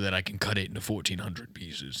so that I can cut it into 1,400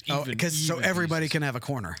 pieces. So everybody can have a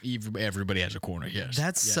corner. Everybody has a corner. Yes.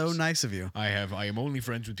 That's yes. so nice of you. I am only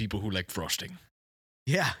friends with people who like frosting.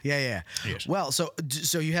 Yeah. Yes. Well, so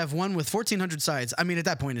you have one with 1,400 sides. I mean, at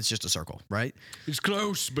that point, it's just a circle, right? It's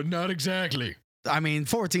close, but not exactly. I mean,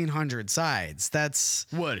 1,400 sides. That's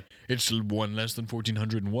What? It's one less than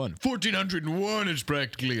 1,401. 1,401 is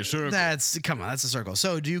practically a circle. that's a circle.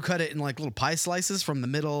 So do you cut it in like little pie slices from the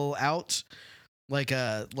middle out, like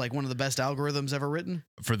one of the best algorithms ever written?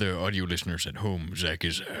 For the audio listeners at home, Zach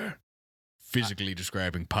is physically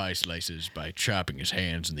describing pie slices by chopping his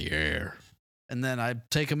hands in the air. And then I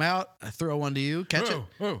take them out. I throw one to you. Catch it.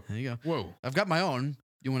 Oh, There you go. whoa. I've got my own.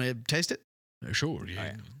 You want to taste it? Sure,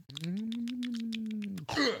 yeah.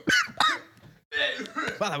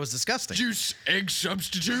 Wow, that was disgusting. Juice, egg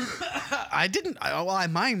substitute. I didn't. I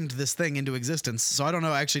mimed this thing into existence, so I don't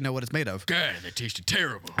actually know what it's made of. God, that tasted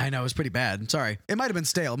terrible. I know, it's pretty bad. Sorry. It might have been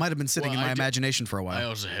stale. It might have been sitting Well, in my I did- imagination for a I while.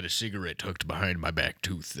 also had a cigarette tucked behind my back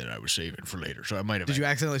tooth that I was saving for later, so I might have. Did you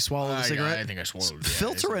accidentally swallow the cigarette? I think I swallowed it.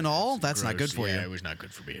 Filter and all? That's not good for you. Yeah, it was not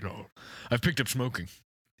good for me at all. I've picked up smoking.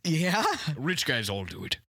 Yeah? Rich guys all do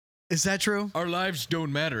it. Is that true? Our lives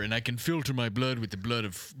don't matter, and I can filter my blood with the blood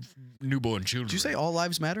of newborn children. Did you say all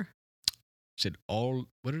lives matter? Said all?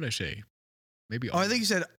 What did I say? Maybe Oh, all. I think you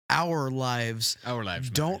said our lives our lives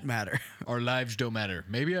don't matter. Our lives don't matter.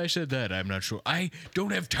 Maybe I said that. I'm not sure. I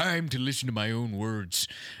don't have time to listen to my own words.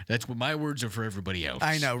 That's what my words are for everybody else.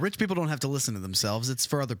 I know. Rich people don't have to listen to themselves. It's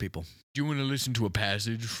for other people. Do you want to listen to a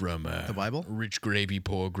passage from The Bible? Rich Gravy,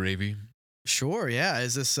 Poor Gravy? Sure, yeah.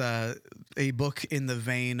 Is this a book in the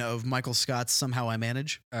vein of Michael Scott's Somehow I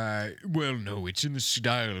Manage? Well, no, it's in the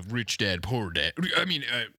style of Rich Dad, Poor Dad. I mean,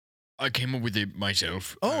 I came up with it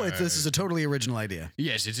myself. Oh, this is a totally original idea.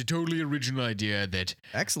 Yes, it's a totally original idea that.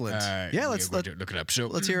 Excellent. Yeah, let's look it up. So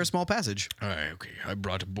let's hear a small passage. Okay, I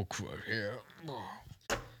brought a book for here.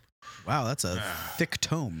 Wow, that's a thick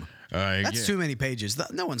tome. That's yeah. too many pages.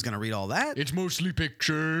 No one's going to read all that. It's mostly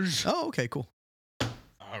pictures. Oh, okay, cool.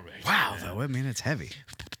 All right. Wow, though. I mean, it's heavy.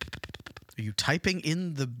 Are you typing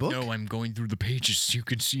in the book? No, I'm going through the pages. You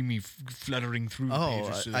can see me fluttering through the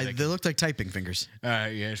pages. So they looked like typing fingers.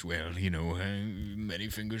 Yes, well, many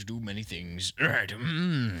fingers do many things. All right.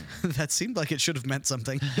 That seemed like it should have meant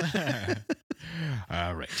something.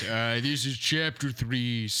 All right. This is Chapter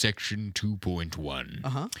 3, Section 2.1.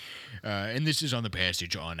 Uh-huh. And this is on the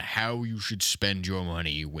passage on how you should spend your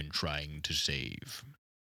money when trying to save.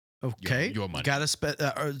 Okay. Your money. Gotta spend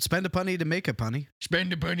a punny to make a punny.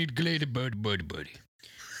 Spend a penny to glade a buddy.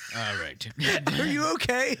 All right. Are you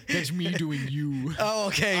okay? That's me doing you. Oh,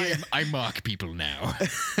 okay. I mock people now.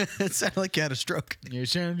 It sounded like you had a stroke. It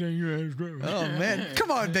sounds like you had a stroke. Oh, man.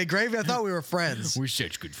 Come on, Big Gravy. I thought we were friends. We're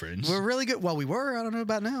such good friends. We're really good. Well, we were. I don't know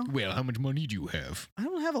about now. Well, how much money do you have? I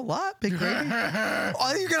don't have a lot, Big Gravy.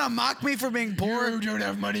 Oh, you're going to mock me for being poor? You don't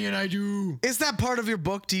have money and I do. Is that part of your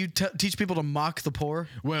book? Do you teach people to mock the poor?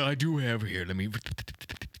 Well, I do have here. Let me...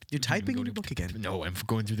 You're typing in your book again. No, I'm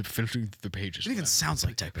going through filtering the pages. It even sounds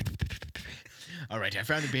like typing. All right, I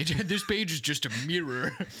found the page. This page is just a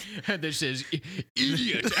mirror that says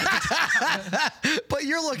idiot. But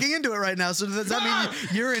you're looking into it right now, so does that mean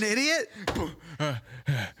you're an idiot?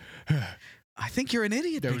 I think you're an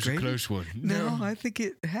idiot, That Big was Gravy. a close one. No, I think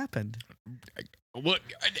it happened. What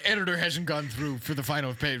editor hasn't gone through for the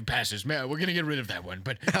final passes? Man, we're gonna get rid of that one.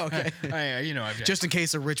 But Okay. I've Just in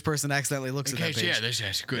case a rich person accidentally looks in at that case, page. yeah,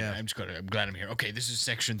 that's good. Yeah. I'm glad I'm here. Okay, this is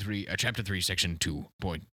section 3, chapter 3, section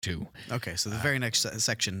 2.2. Okay, so the very next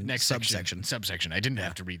section, Subsection. I didn't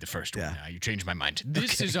have to read the first one. Yeah. You changed my mind.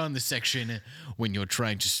 This is on the section when you're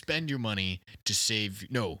trying to spend your money to save.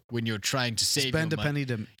 No, when you're trying to save. Spend a your money.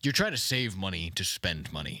 penny to. You're trying to save money to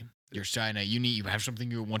spend money. You're trying to. You have something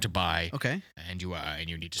you want to buy. Okay. And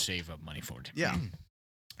you need to save up money for it. Yeah.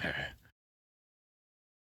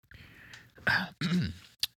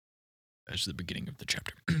 That's the beginning of the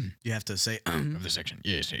chapter. You have to say Of the section.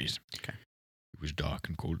 Yes. Okay. It was dark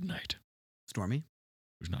and cold night. stormy.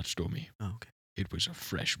 It was not stormy. Oh, okay. It was a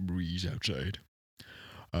fresh breeze outside.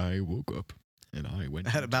 I woke up and I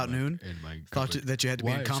went At about noon? And my Thought that you had to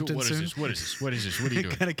be in Compton what soon. Is this? What is this? What is this? What are you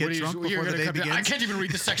doing? Gonna get What are you- drunk you're before the gonna day come to- I begins? can't even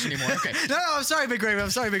read this section anymore. Okay. No, I'm sorry, Big Gravy. I'm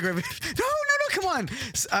sorry, Big Gravy. No, come on.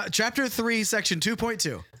 Chapter 3, section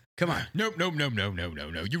 2.2. Come on. Nope. You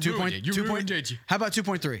ruined it. You ruined it. How about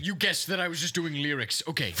 2.3? You guessed that I was just doing lyrics.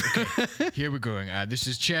 Okay. Here we're going. This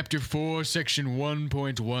is chapter 4, section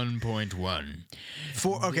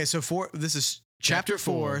 1.1.1. Okay, so this is chapter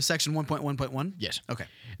 4, section 1.1.1? Yes. Okay.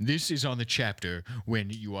 This is on the chapter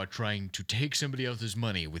when you are trying to take somebody else's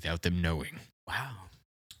money without them knowing. Wow.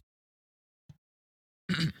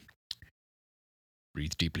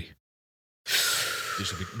 Breathe deeply.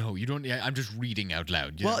 No, you don't. I'm just reading out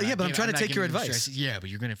loud. Well, yeah, but I'm trying to take your advice. Yeah, but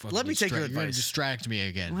you're gonna fucking Let me take your You're gonna advice. distract me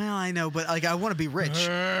again. Well, I know, but like I want to be rich.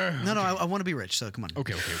 No, I want to be rich. So come on.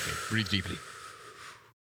 Okay. Breathe deeply.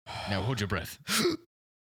 Now hold your breath.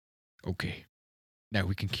 Okay. Now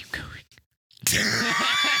we can keep going.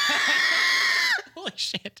 Holy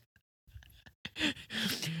shit.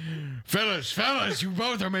 Fellas, you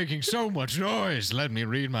both are making so much noise. Let me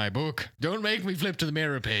read my book. Don't make me flip to the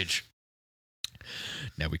mirror page.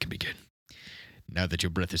 Now we can begin. Now that your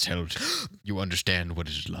breath is held, you understand what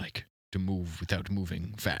it is like to move without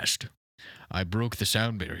moving fast. I broke the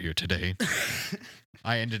sound barrier today.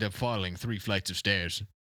 I ended up falling 3 flights of stairs,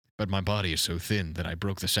 but my body is so thin that I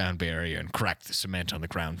broke the sound barrier and cracked the cement on the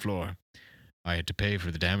ground floor. I had to pay for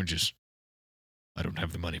the damages. I don't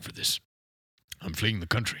have the money for this. I'm fleeing the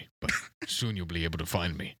country, but soon you'll be able to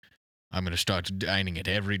find me. I'm going to start dining at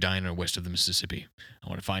every diner west of the Mississippi. I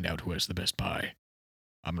want to find out who has the best pie.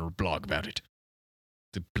 I'm going to blog about it.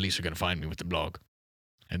 The police are going to find me with the blog.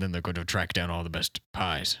 And then they're going to track down all the best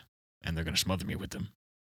pies, and they're going to smother me with them.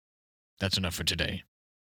 That's enough for today.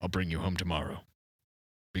 I'll bring you home tomorrow.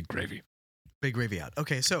 Big gravy. Big gravy out.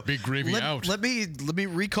 Okay, so Big gravy out. Let me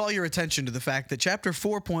recall your attention to the fact that chapter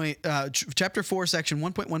 4, section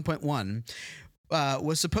 1.1.1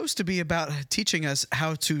 was supposed to be about teaching us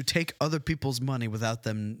how to take other people's money without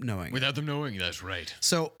them knowing. Without them knowing, that's right.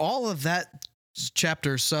 So all of that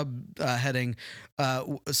chapter subsection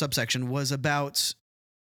was about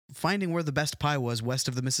finding where the best pie was west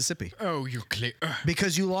of the Mississippi. Oh, you clear.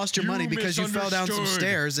 Because you lost your money because you fell down some misunderstood.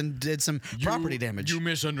 stairs and did some property damage. You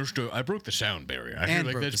misunderstood. I broke the sound barrier. I feel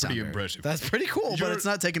like broke the that's sound pretty barrier. impressive. That's pretty cool, but it's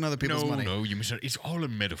not taking other people's money. No, you misunderstood. It's all a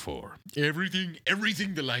metaphor. Everything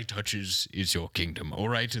the light touches is your kingdom. All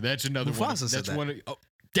right, that's another one. Mufasa said That's that. one. Oh,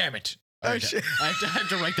 damn it. Oh, All right, shit. I have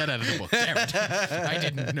to write that out of the book. Damn it. I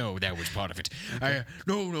didn't know that was part of it.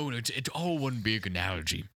 No, it's all one big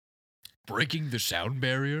analogy. Breaking the sound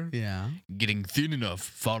barrier, Yeah. getting thin enough,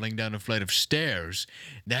 falling down a flight of stairs,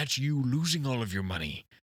 that's you losing all of your money.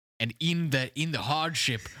 And in the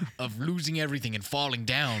hardship of losing everything and falling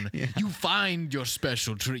down, you find your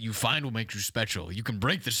special you find what makes you special. You can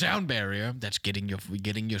break the sound barrier. That's getting your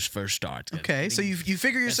first start. Okay, so you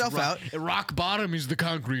figure yourself out. Rock bottom is the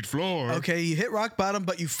concrete floor. Okay, you hit rock bottom,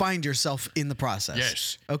 but you find yourself in the process.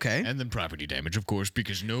 Yes. Okay. And then property damage, of course,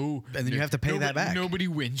 because and then you have to pay that back. Nobody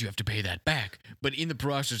wins. You have to pay that back. But in the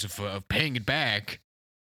process of paying it back,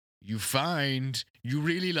 you find you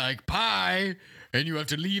really like pie, and you have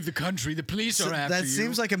to leave the country. The police are after you. That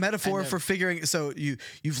seems like a metaphor for figuring. So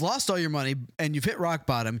you've lost all your money and you've hit rock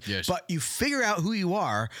bottom. Yes. But you figure out who you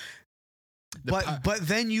are. But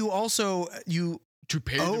then you also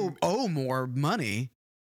owe more money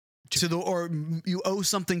or you owe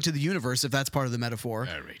something to the universe, if that's part of the metaphor.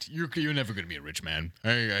 All right, you're never gonna be a rich man.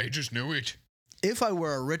 I just knew it. If I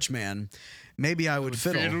were a rich man, maybe I would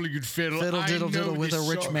fiddle. You'd fiddle. Fiddle diddle diddle with a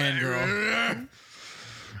rich man girl.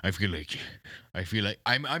 I feel like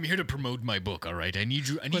I'm here to promote my book. All right, I need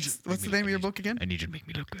you. What's the name of your book again? I need you to make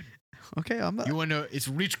me look good. Okay, I'm not. You wanna? It's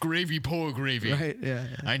rich gravy, poor gravy. Right? Yeah.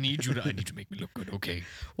 I need you to make me look good. Okay.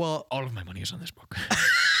 Well, All of my money is on this book. how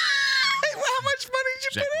much money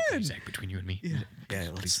did you put in? Zach, between you and me. Yeah. Please,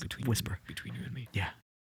 Let's between whisper. Between you and me. Yeah.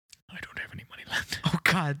 I don't have any money left. Oh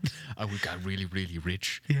God. I got really, really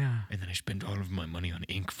rich. Yeah. And then I spent all of my money on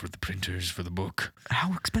ink for the printers for the book.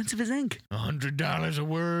 How expensive is ink? $100 a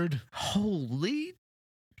word. Holy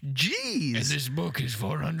jeez. And this book is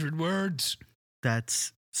 400 words.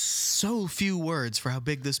 That's so few words for how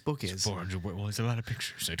big this book is. 400 words. Well, it's a lot of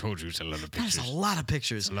pictures. I told you it's a lot of pictures. That's a lot of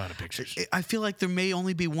pictures. It's a lot of pictures. I feel like there may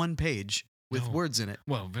only be one page with words in it.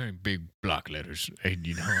 Well, very big block letters. And,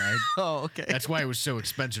 Oh, okay. that's why it was so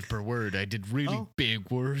expensive per word. I did really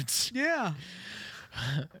big words. Yeah.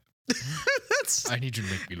 I need you to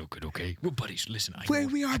make me look good, okay? Well, buddies, listen.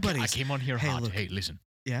 We are buddies. I came on here hot. Look. Hey, listen.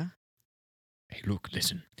 Yeah. Hey, look,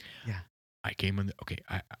 listen. Yeah. I came on.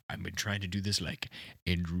 I've been trying to do this like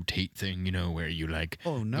Andrew Tate thing, where you like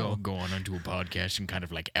go onto a podcast and kind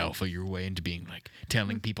of like alpha your way into being like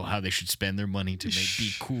telling people how they should spend their money to be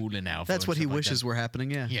cool and alpha. That's and what he stuff like wishes that. were happening.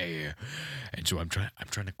 Yeah. Yeah. And so I'm trying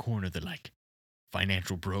to corner the like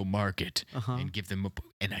financial pro market and give them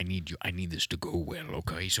and I need this to go well,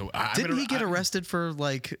 okay? So Didn't he get arrested for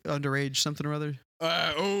like underage something or other?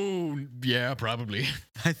 Oh, yeah, probably.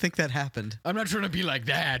 I think that happened. I'm not trying to be like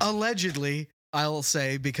that. Allegedly, I'll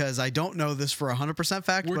say, because I don't know this for 100%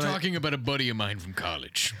 fact. We're talking about a buddy of mine from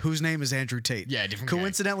college. Whose name is Andrew Tate. Yeah, different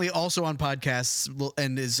Coincidentally, also on podcasts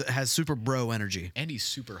and has super bro energy. And he's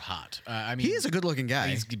super hot. I mean, he is a good-looking guy.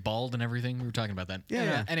 He's bald and everything. We were talking about that.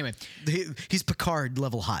 Yeah. Anyway. He's Picard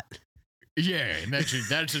level hot. Yeah, and that's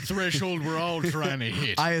a threshold we're all trying to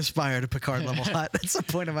hit. I aspire to Picard level hot at some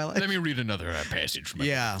point in my life. Let me read another passage from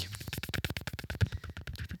Yeah.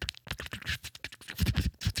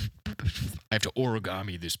 I have to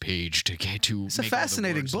origami this page to get to. It's a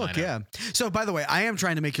fascinating book, yeah. So, by the way, I am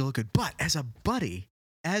trying to make you look good, but as a buddy,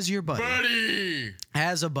 as your buddy,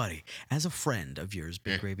 as a buddy, as a friend of yours,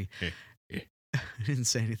 Big Gravy. I didn't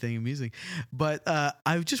say anything amusing, but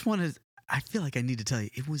I just wanted. I feel like I need to tell you,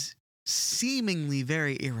 it was seemingly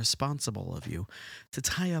very irresponsible of you to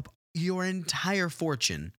tie up your entire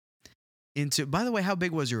fortune into. By the way, how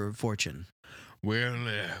big was your fortune? Well,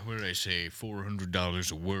 what did I say?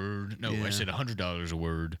 $400 a word? No, I said $100 a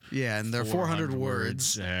word. Yeah, and they're 400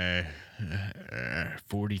 words.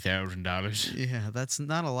 $40,000. Yeah, that's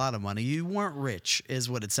not a lot of money. You weren't rich, is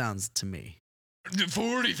what it sounds to me.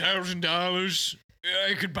 $40,000?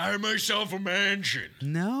 I could buy myself a mansion.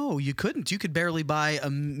 No, you couldn't. You could barely buy a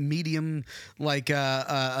medium, like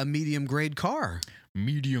a medium grade car.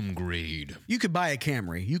 Medium grade. You could buy a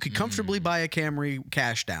Camry. You could comfortably buy a Camry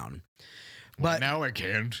cash down. But now I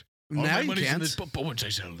can't. All now my you money's can't. in this book, but once I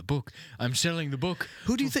sell the book, I'm selling the book.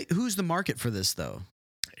 Who do you think? Who's the market for this, though?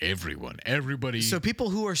 Everyone, everybody. So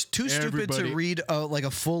people who are too stupid to read like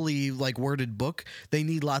a fully like worded book, they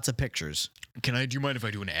need lots of pictures. Do you mind if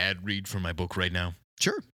I do an ad read for my book right now?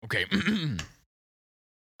 Sure. Okay.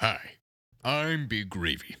 Hi, I'm Big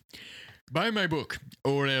Gravy. Buy my book,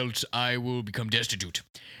 or else I will become destitute.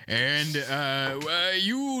 And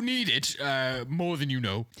you need it more than you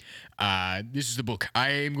know. This is the book. I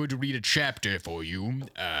am going to read a chapter for you,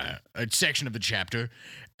 a section of the chapter,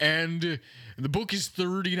 and the book is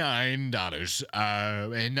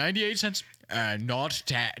 $39.98.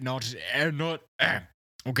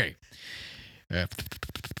 Okay. I'm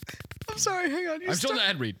sorry. Hang on. I'm still the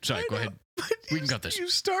ad read. Sorry. Go ahead. We can cut this. You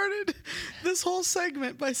started this whole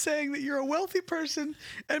segment by saying that you're a wealthy person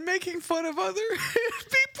and making fun of other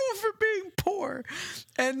people for being poor.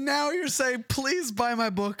 And now you're saying, please buy my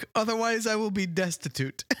book, otherwise I will be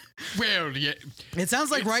destitute. Well, yeah. It sounds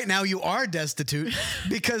like right now you are destitute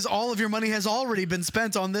because all of your money has already been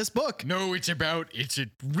spent on this book. No, it's a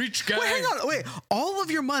rich guy. Wait, hang on. Wait, all of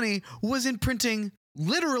your money was in printing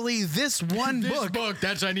literally this one book.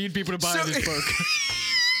 I need people to buy this book.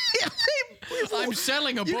 I'm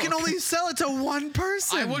selling a book. You can only sell it to one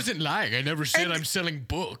person. I wasn't lying. I never said I'm selling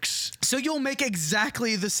books. So you'll make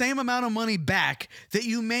exactly the same amount of money back that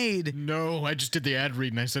you made. No, I just did the ad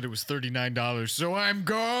read and I said it was $39. So I'm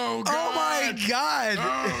Oh my God.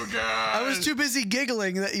 Oh God. I was too busy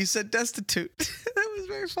giggling that you said destitute. That was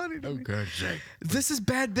very funny to me. Oh God's sake. This is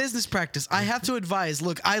bad business practice. I have to advise.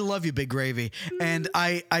 Look, I love you, Big Gravy, and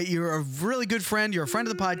you're a really good friend. You're a friend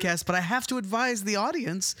of the podcast, but I have to advise the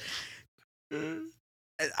audience. I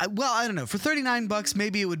don't know. For $39,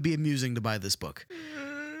 maybe it would be amusing to buy this book.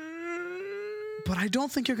 But I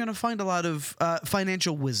don't think you're going to find a lot of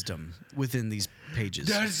financial wisdom within these pages.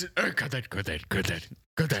 Cut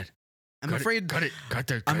that. I'm afraid. Cut it.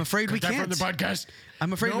 I'm afraid we cut that can't. from the podcast.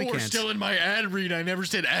 I'm afraid we No, we're can't. still in my ad read. I never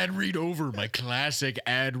said ad read over. My classic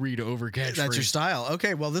ad read over catchphrase. That's your style.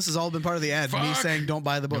 Okay, well, this has all been part of the ad. Me saying don't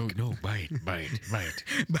buy the book. No, buy it. Buy it. Buy it,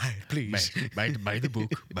 please. Buy the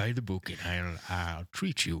book. Buy the book, and I'll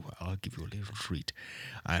treat you. I'll give you a little treat.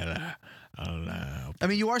 I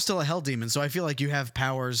mean, you are still a hell demon, so I feel like you have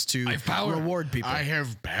powers to reward people. I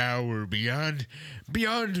have power beyond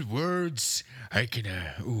words. I can.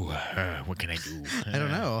 What can I do? I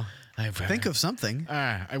don't know. Think of something.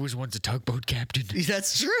 I was once a tugboat captain.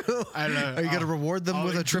 That's true. Are you going to reward them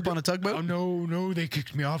with a trip on a tugboat? Oh, no, they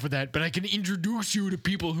kicked me off of that. But I can introduce you to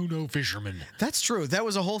people who know fishermen. That's true. That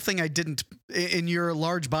was a whole thing I didn't. In your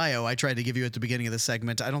large bio, I tried to give you at the beginning of the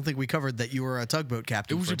segment. I don't think we covered that you were a tugboat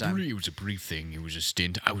captain for a time. It was a brief thing. It was a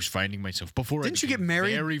stint. I was finding myself before. Didn't you get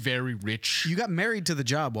married? Very, very rich. You got married to the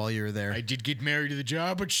job while you were there. I did get married to the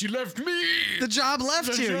job, but she left me. The job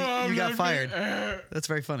left you. You got fired. That's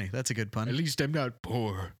very funny. That's a good pun. At least I'm not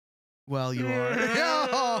poor. Well, you are.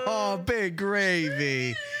 Oh, Big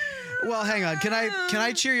Gravy. Well, hang on. Can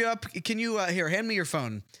I cheer you up? Can you here? Hand me your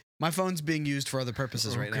phone. My phone's being used for other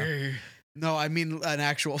purposes right now. No, I mean an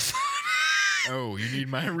actual phone. Oh, you need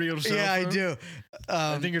my real cell Yeah, I phone? do.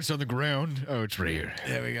 I think it's on the ground. Oh, it's right here.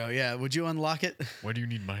 There we go. Yeah. Would you unlock it? Why do you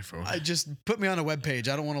need my phone? I just put me on a web page.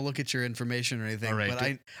 I don't want to look at your information or anything. All right,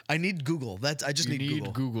 But I need Google. I just you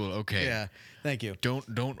need Google. Okay. Yeah. Thank you.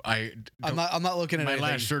 I'm not looking at my anything.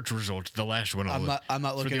 last search result, the last one. I'm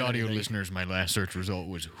not looking for the at audio anything. listeners. My last search result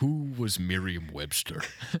was who was Merriam-Webster.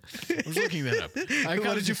 I was looking that up.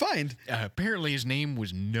 What did you find? Apparently, his name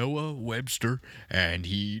was Noah Webster, and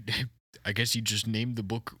I guess he just named the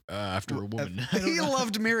book after a woman. He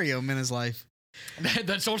loved Miriam in his life.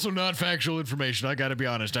 That's also not factual information. I got to be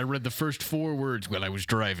honest. I read the first 4 words while I was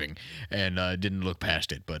driving and didn't look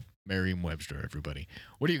past it. But Merriam-Webster, everybody.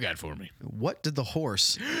 What do you got for me? What did the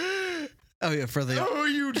horse? Oh yeah, for the Oh,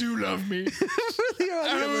 you do love me. for the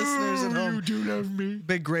audio listeners at home. You do love me.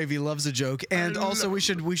 Big Gravy loves a joke, and also we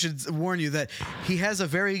should warn you that he has a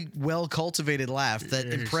very well cultivated laugh that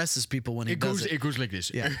impresses people when he does it. It goes like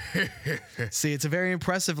this. Yeah. See, it's a very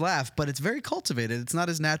impressive laugh, but it's very cultivated. It's not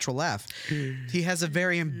his natural laugh. He has a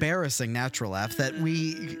very embarrassing natural laugh that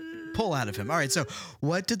we pull out of him. All right, so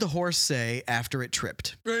what did the horse say after it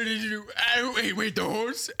tripped? What did you do? Wait, the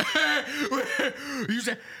horse? You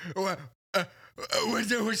said, what did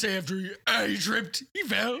the horse say after he tripped? He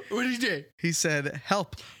fell? What did he say? He said,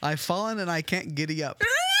 "Help, I've fallen and I can't giddy up."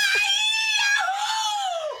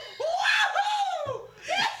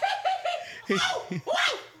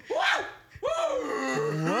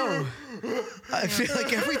 Whoa. I feel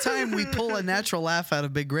like every time we pull a natural laugh out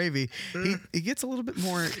of Big Gravy, he gets a little bit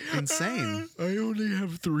more insane. I only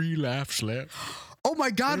have 3 laughs left. Oh my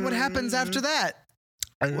God, what happens after that?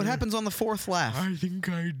 What happens on the 4th laugh? I think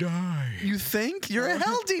I die. You think? You're a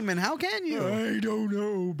hell demon. How can you? I don't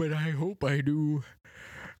know, but I hope I do.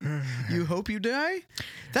 You hope you die?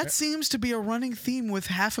 That seems to be a running theme with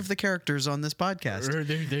half of the characters on this podcast.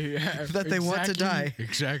 That they want to die.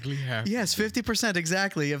 Exactly half. Yes, 50%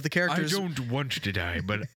 exactly of the I characters. don't want to die,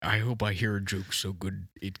 but I hope I hear a joke so good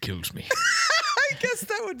it kills me. I guess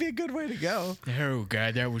that would be a good way to go. Oh,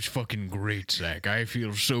 God, that was fucking great, Zach. I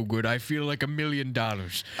feel so good. I feel like $1 million. I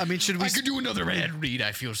mean, should we... I could do another ad read.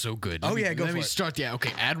 I feel so good. Oh, yeah, go for Let me it. start. Yeah,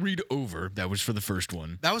 okay, ad read over. That was for the first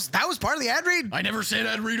one. That was part of the ad read. I never said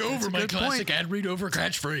ad read over. a My good classic point. ad read over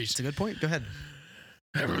catchphrase. It's a good point. Go ahead.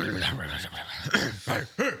 I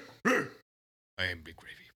am Big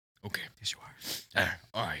Gravy. Okay. Yes, you are.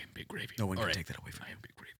 I am Big Gravy. No one All can right. take that away from I you. am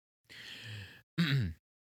Big Gravy.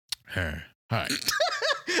 Hi.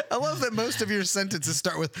 I love that most of your sentences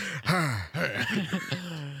start with Hi.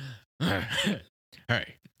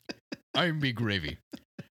 I'm Big Gravy.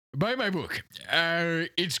 Buy my book.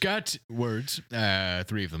 It's got words, 3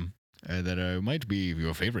 of them, that might be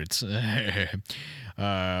your favorites.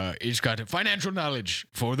 It's got financial knowledge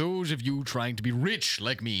for those of you trying to be rich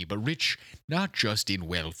like me, but rich not just in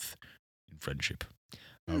wealth, in friendship.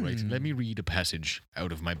 All right, let me read a passage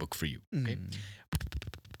out of my book for you. Okay.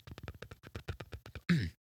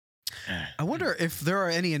 I wonder if there are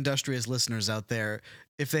any industrious listeners out there,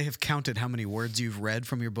 if they have counted how many words you've read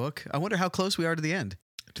from your book. I wonder how close we are to the end.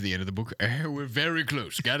 To the end of the book. We're very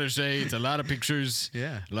close. Gotta say, it's a lot of pictures.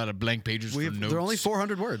 Yeah. A lot of blank pages for notes. There are only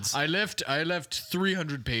 400 words. I left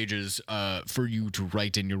 300 pages for you to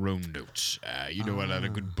write in your own notes. You know a lot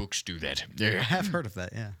of good books do that. I have heard of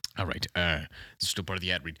that, yeah. All right. This is still part of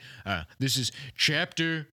the ad read. This is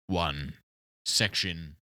Chapter 1,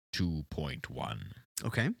 Section 2.1.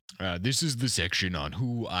 Okay. This is the section on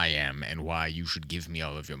who I am and why you should give me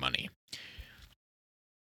all of your money.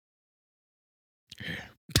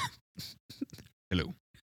 Hello.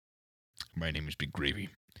 My name is Big Gravy.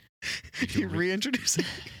 You're reintroducing.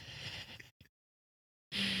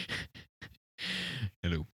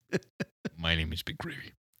 Hello. My name is Big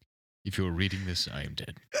Gravy. If you're reading this, I am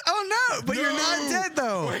dead. Oh, no, but you're not dead,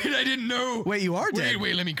 though. Wait, I didn't know. Wait, you are dead.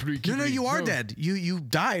 Wait, let me keep No, reading. you are dead. You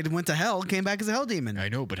died and went to hell, came back as a hell demon. I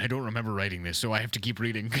know, but I don't remember writing this, so I have to keep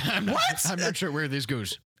reading. I'm not sure where this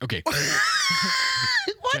goes. Okay. What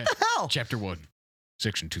the hell? Chapter 1,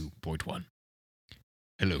 Section 2.1.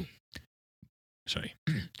 Hello. Sorry.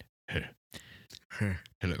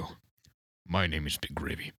 Hello. My name is Big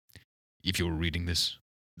Gravy. If you're reading this,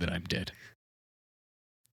 then I'm dead.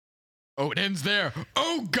 Oh, it ends there.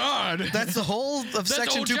 Oh, God. That's the whole of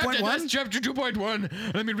section 2.1? That's chapter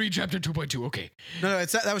 2.1. Let me read chapter 2.2. Okay. No,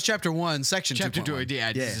 that was chapter 1, section 2.1. Chapter 2.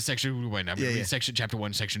 Yeah, this is section 2.1. I'm going to read chapter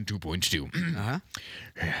 1, section 2.2. Uh-huh.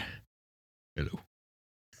 Hello.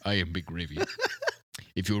 I am Big Gravy.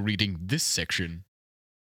 If you're reading this section,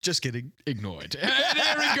 just kidding. Ignore it.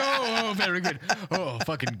 There we go. Oh, very good. Oh,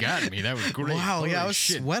 fucking got me. That was great. Wow, Holy I was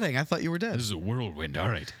shit. sweating. I thought you were dead. This is a whirlwind. All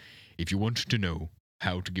right. If you want to know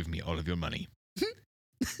how to give me all of your money,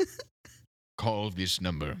 call this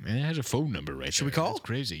number. And it has a phone number right Should there. we call? That's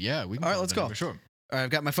crazy. Yeah, we can All right, call let's the call. number, Sure. All right, I've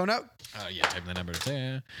got my phone out. Yeah, type the number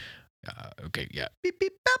there. Okay, yeah. Beep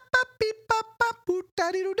beep bop bop beep bop bop boop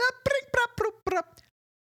da dee doo da bring brop broop brop.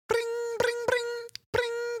 Bring bring bring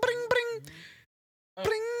bring bring bring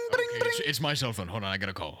bring bring Okay, bring. it's my cell phone. Hold on, I got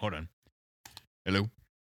a call. Hold on. Hello?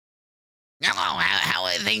 Hello, how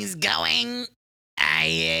are things going? I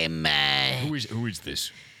am, Who is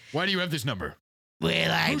this? Why do you have this number?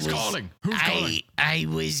 well, Who's calling? Who's calling?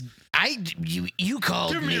 You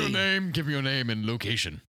called Give me. me your name. Give me your name and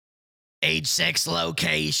location. Age, sex,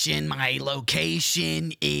 location. My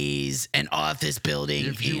location is an office building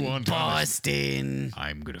If you in want Boston.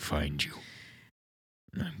 I'm gonna find you.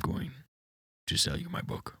 And I'm going to sell you my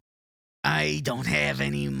book. I don't have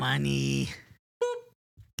any money.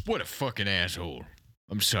 What a fucking asshole.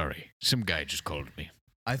 I'm sorry. Some guy just called me.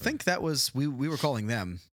 I think that was we were calling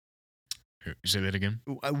them. Say that again?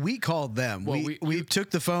 We called them. Well, we took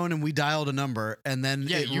the phone and we dialed a number, and then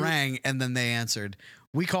Yeah, it rang, and then they answered.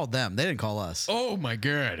 We called them. They didn't call us. Oh my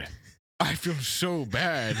god. I feel so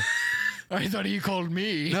bad. I thought he called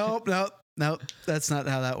me. Nope. That's not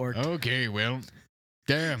how that worked. Okay, well.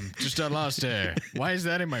 Damn, just got lost there. Why is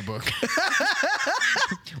that in my book?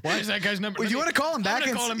 Why is that guy's number? Well, you want to call him back? I'm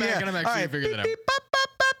gonna call him back and I'm actually All right. figuring that out. Beep, bop, bop,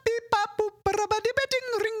 bop, beep, bop, boop,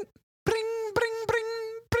 ba-da-ba-dee-ba-ding, ring, bring, bring, bring,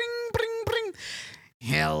 bring, bring, bring.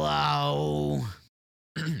 Hello.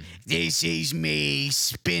 This is me,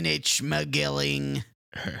 Spinach McGilling.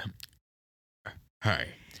 Hi,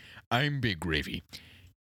 I'm Big Gravy.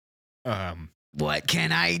 What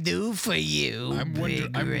can I do for you, I'm Big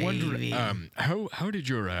wondering, Gravy? how did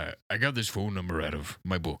your, I got this phone number out of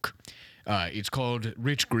my book. It's called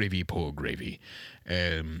Rich Gravy, Poor Gravy.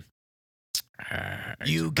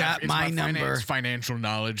 You got my number. Financial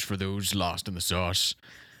knowledge for those lost in the sauce.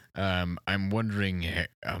 I'm wondering,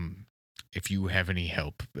 if you have any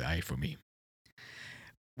help for me.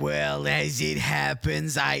 Well, as it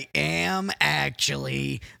happens, I am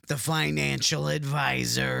actually the financial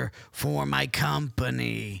advisor for my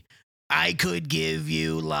company. I could give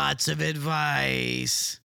you lots of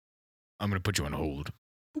advice. I'm gonna put you on hold.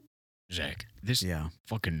 Zach, this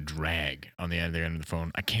fucking drag on the other end of the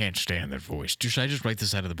phone. I can't stand that voice. Should I just write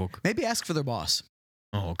this out of the book? Maybe ask for their boss.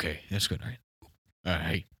 Oh, okay. That's good. All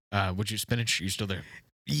right. Hey, would you, Spinach? You still there?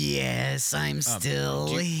 Yes, I'm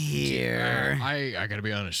still here. I gotta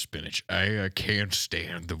be honest, Spinach. I can't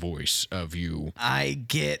stand the voice of you. I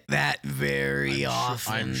get that very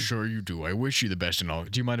often. I'm sure you do. I wish you the best and all.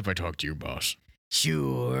 Do you mind if I talk to your boss?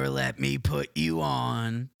 Sure, let me put you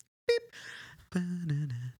on. Beep.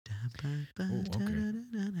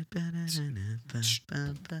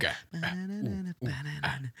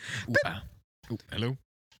 Hello?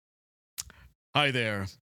 Hi there.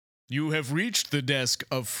 You have reached the desk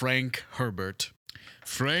of Frank Herbert,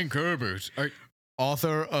 Frank Herbert.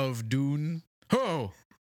 author of Dune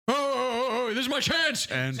This is my chance.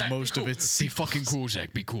 and Zach, most be of cool. its Be fucking cool,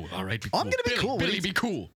 Zach. Be cool. All right, be cool. I'm gonna be Billy, cool. Billy, be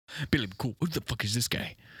cool. Billy, be cool. Who the fuck is this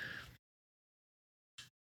guy?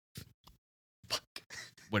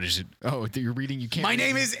 What is it? Oh, you're reading? You can't. My read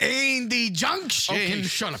name it? is Andy Junction. Okay,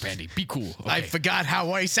 shut up, Andy. Be cool. Okay. I forgot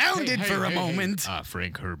how I sounded Hey, for a hey, moment. Hey.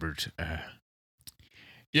 Frank Herbert.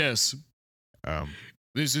 Yes, Um,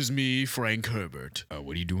 this is me, Frank Herbert.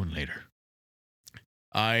 what are you doing later?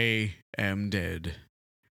 I am dead.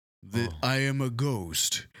 I am a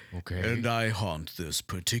ghost, Okay. and I haunt this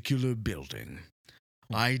particular building.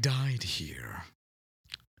 I died here.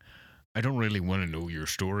 I don't really want to know your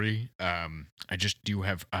story. I just do you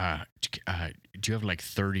have like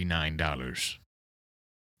 $39?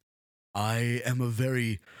 I am a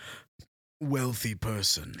very wealthy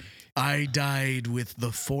person. I died with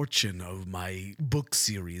the fortune of my book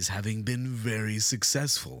series having been very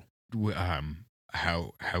successful.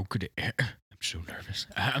 How could it? I'm so nervous.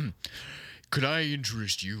 Could I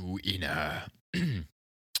interest you in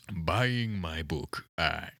buying my book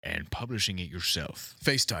and publishing it yourself?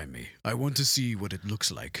 FaceTime me. I want to see what it looks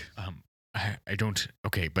like. I don't.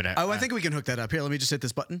 Okay, but I think we can hook that up. Here, let me just hit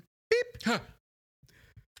this button. Beep.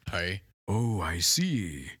 Hi. Oh, I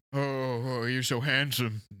see. Oh, you're so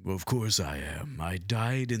handsome. Of course I am. I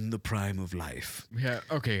died in the prime of life. Yeah.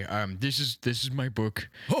 Okay. This is my book.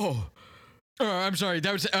 Oh, I'm sorry.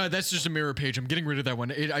 That's just a mirror page. I'm getting rid of that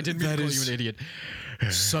one. I didn't mean to That call is- you an idiot.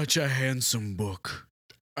 such a handsome book.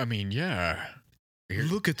 I mean, yeah.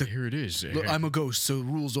 Look at the. Here it is. Look, I'm a ghost, so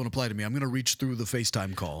rules don't apply to me. I'm going to reach through the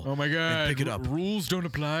FaceTime call. Oh my god. pick it up. Rules don't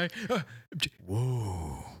apply.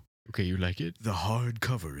 Whoa. Okay, you like it? The hard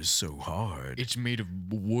cover is so hard. It's made of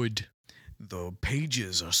wood. The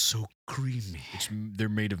pages are so creamy. They're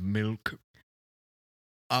made of milk.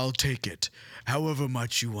 I'll take it. However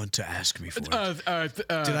much you want to ask me for it.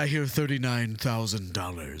 Did I hear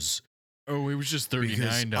 $39,000? Oh, it was just $39.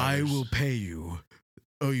 Because I will pay you.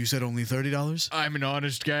 Oh, you said only $30? I'm an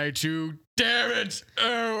honest guy, too. Damn it!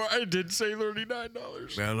 Oh, I did say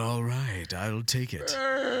 $39. Well, all right. I'll take it.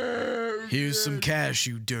 Here's some cash,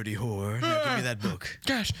 you dirty whore. Now give me that book.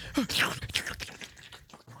 Cash.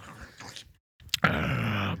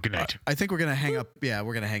 Good night. I think we're going to hang up. Yeah,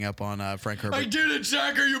 we're going to hang up on Frank Herbert. I did it,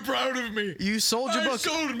 Zach. Are you proud of me? You sold your book. I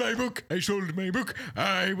sold my book. I sold my book.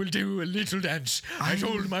 I will do a little dance. I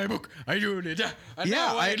sold my book. I do it. And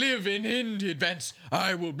now I live in advance.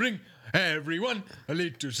 I will bring everyone a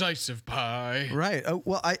little slice of pie. Right.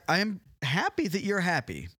 Well, I am happy that you're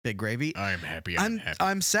happy, Big Gravy. I'm happy. I'm happy.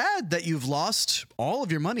 I'm sad that you've lost all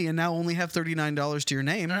of your money and now only have $39 to your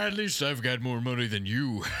name. At least I've got more money than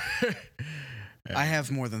you. I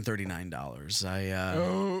have more than $39.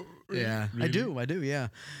 Oh, yeah, really? I do. Yeah.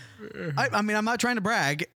 I mean, I'm not trying to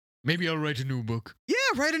brag. Maybe I'll write a new book. Yeah,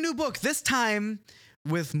 write a new book. This time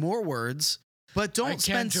with more words, but don't I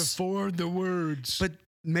can't afford the words. But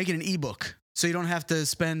make it an ebook so you don't have to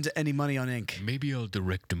spend any money on ink. Maybe I'll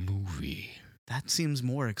direct a movie. That seems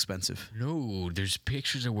more expensive. No, there's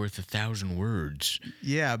pictures are worth 1,000 words.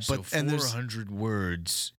 Yeah, but so 400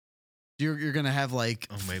 words. You're gonna have like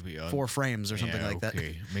maybe 4 frames or something like that.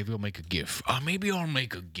 Okay, maybe I'll make a GIF. Maybe I'll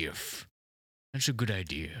make a GIF. That's a good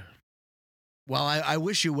idea. Well, I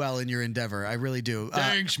wish you well in your endeavor. I really do.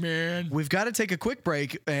 Thanks, man. We've got to take a quick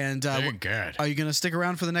break, and Thank God. Are you gonna stick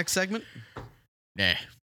around for the next segment? Nah.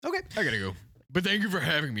 Okay, I gotta go. But thank you for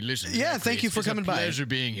having me. Listen. Yeah, thank you for coming by. It's a pleasure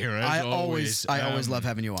being here. As I always love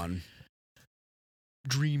having you on.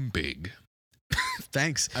 Dream big.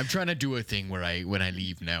 Thanks. I'm trying to do a thing where when I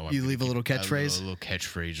leave now, you leave a little catchphrase, a little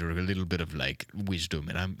catchphrase, or a little bit of like wisdom,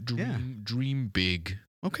 and I'm dream big.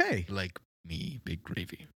 Okay. Like me, Big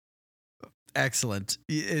Gravy. Excellent.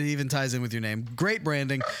 It even ties in with your name. Great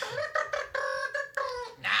branding.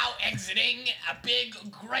 Now exiting a Big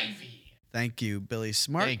Gravy. Thank you, Billy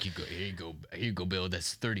Smart. Thank you. Here you go, Bill.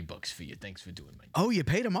 That's $30 for you. Thanks for doing my. Oh, you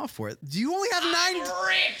paid him off for it. You only have I'm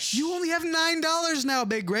rich. You only have $9 now,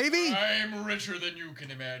 Big Gravy. I'm richer than you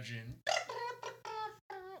can imagine.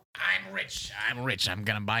 I'm rich. I'm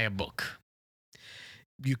gonna buy a book.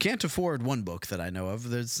 You can't afford one book that I know of.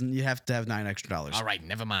 You have to have $9 extra. All right,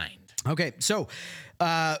 never mind. Okay, so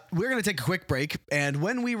we're going to take a quick break, and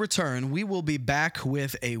when we return, we will be back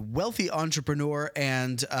with a wealthy entrepreneur,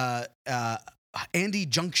 and Andy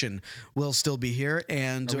Junction will still be here.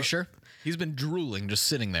 And are we sure? He's been drooling, just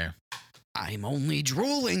sitting there. I'm only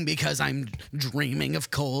drooling because I'm dreaming of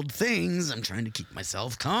cold things. I'm trying to keep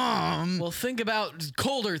myself calm. Well, think about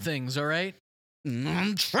colder things, all right?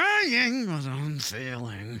 I'm trying, but I'm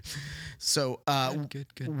failing. So Good.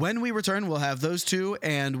 when we return, we'll have those two,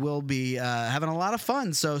 and we'll be having a lot of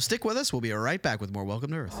fun. So stick with us. We'll be right back with more Welcome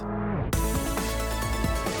to Earth.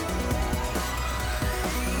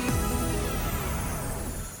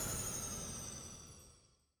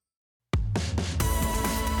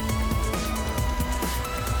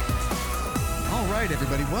 All right,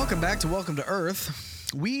 everybody. Welcome back to Welcome to Earth.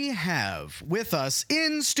 We have with us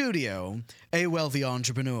in studio a wealthy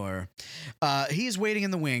entrepreneur. He's waiting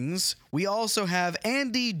in the wings. We also have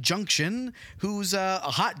Andy Junction, who's a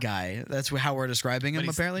hot guy. That's how we're describing him,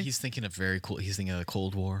 apparently. He's thinking of He's thinking of the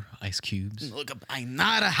Cold War, ice cubes. Look, I'm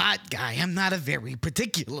not a hot guy. I'm not a very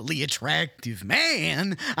particularly attractive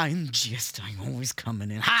man. I'm always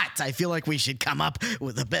coming in hot. I feel like we should come up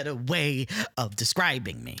with a better way of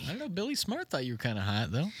describing me. I don't know. Billy Smart thought you were kind of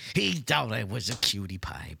hot, though. He thought I was a cutie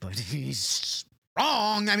pie, but he's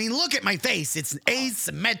wrong. I mean, look at my face. It's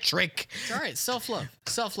asymmetric. It's all right. Self-love.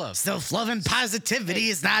 Self-love and positivity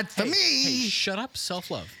is not for me. Hey, shut up.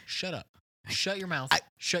 Self-love. Shut up. Shut your mouth.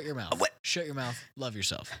 Shut your mouth. What? Shut your mouth. Love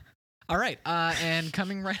yourself. All right. And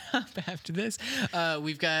coming right up after this,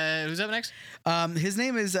 we've got, who's up next? His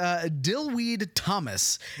name is Dillweed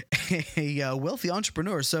Thomas, a wealthy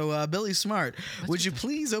entrepreneur. So, Billy Smart, would you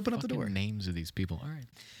please open up the door? Names of these people. All right.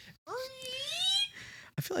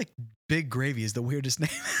 I feel like Big Gravy is the weirdest name.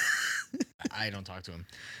 I don't talk to him.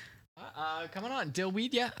 Come on, Dillweed.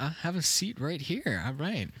 Yeah, have a seat right here. All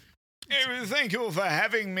right. Thank you for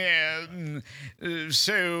having me.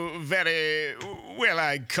 So very well,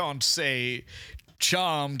 I can't say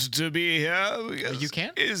charmed to be here. You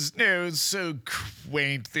can't? It's so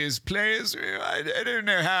quaint, this place. I don't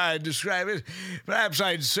know how I'd describe it. Perhaps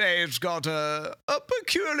I'd say it's got a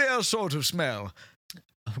peculiar sort of smell.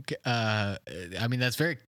 Okay. I mean, that's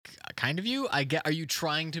very kind of you. Are you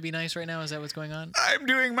trying to be nice right now? Is that what's going on? I'm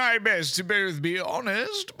doing my best to both be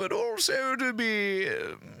honest, but also to be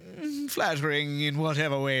flattering in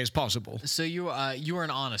whatever way is possible. So you are an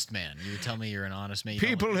honest man. You would tell me you're an honest man. You don't-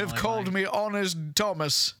 People you don't have like called lying? me Honest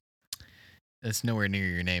Thomas. That's nowhere near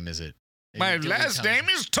your name, is it? My Dillweed last Thomas. name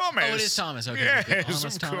is Thomas. Oh, it is Thomas. Okay, Yes, good. Honest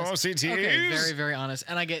of Thomas. course it Okay, is. very, very honest.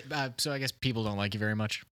 And I get so I guess people don't like you very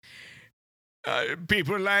much.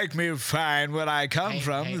 People like me fine where I come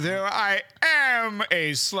from, hey. though I am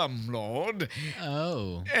a slumlord,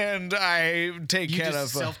 Oh, and I take you care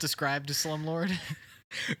just of. self-described as slumlord.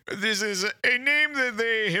 This is a name that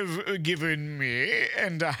they have given me,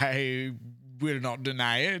 and I will not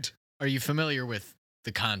deny it. Are you familiar with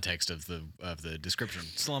the context of the description?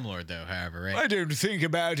 Slumlord, though, however, right? I don't think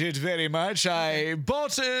about it very much. I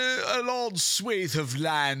bought a large swathe of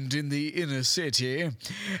land in the inner city,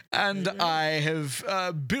 and I have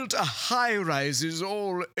built a high-rises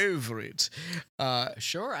all over it.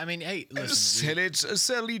 Sure. I mean, hey, listen.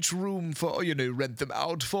 Sell each room for, rent them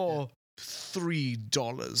out for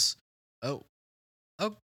 $3. Oh,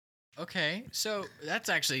 okay. So that's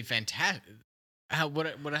actually fantastic. How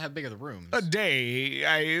big are the rooms? A day.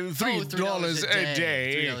 $3 a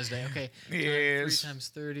day. $3 a day. Okay. Yes. 3 times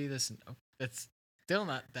 30. That's still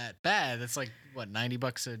not that bad. That's like what,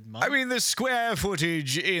 $90 a month? I mean, the square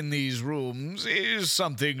footage in these rooms is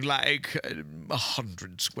something like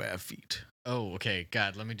 100 square feet. Oh, okay.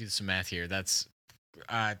 God, let me do some math here. That's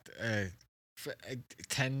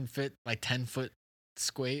 10 foot, like 10 foot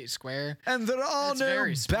square. And there are That's no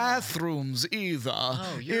very small. bathrooms either.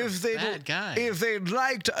 Oh, you're a bad guy. If they'd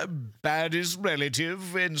liked, bad is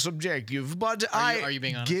relative and subjective, but Are you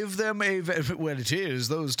being honest? give them well, it is.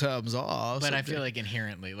 Those terms are. But I subjective. feel like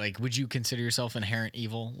inherently, like, would you consider yourself inherent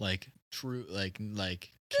evil? Like, true, like.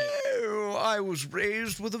 No, I was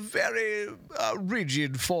raised with a very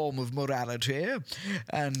rigid form of morality,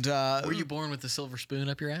 and Were you born with a silver spoon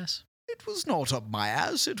up your ass? it was not up my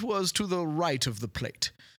ass. It was to the right of the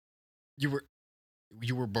plate. You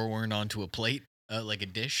were born onto a plate, like a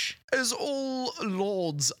dish. As all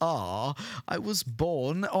lords are, I was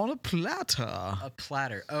born on a platter. A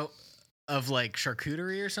platter. Oh, of like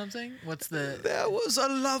charcuterie or something? What's the? There was a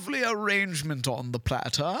lovely arrangement on the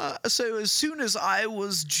platter, so as soon as I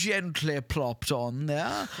was gently plopped on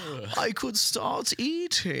there, I could start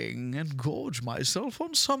eating and gorge myself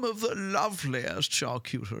on some of the loveliest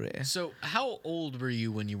charcuterie. So, how old were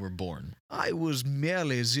you when you were born? I was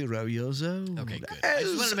merely 0 years old. Okay, good. As I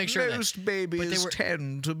just wanted to make sure that- most babies were-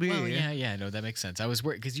 tend to be. Well, yeah, no, that makes sense. I was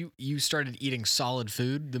worried because you started eating solid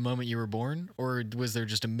food the moment you were born, or was there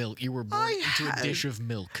just a milk? You were born into a dish of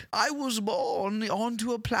milk. I was born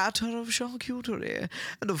onto a platter of charcuterie.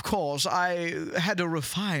 And of course, I had a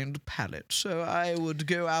refined palate, so I would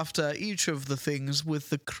go after each of the things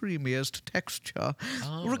with the creamiest texture.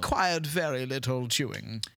 Oh. Required very little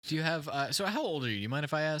chewing. Do you have? So, how old are you? Do you mind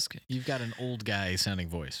if I ask? You've got an old guy sounding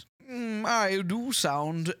voice. I do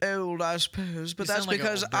sound old, I suppose, but You that's sound like an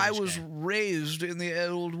because old I British was guy. raised in the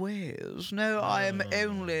old ways. No, I am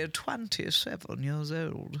only 27 years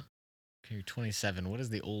old. Okay, you're 27. What does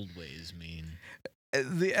the old ways mean?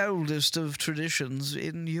 The oldest of traditions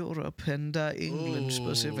in Europe and England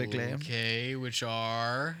specifically. Okay, which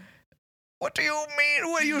are What do you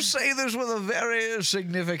mean when you say this with a very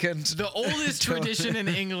significant... the oldest tradition in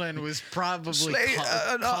England was probably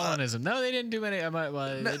colonism. No, they didn't do any.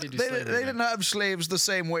 They did do slavery. They didn't have slaves the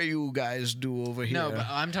same way you guys do over here. No, but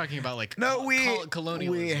I'm talking about like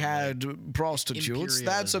colonialism. we had prostitutes.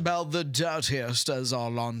 That's imperialism. about the dirtiest as our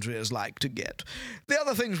laundries like to get. The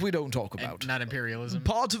other things we don't talk And about. not imperialism.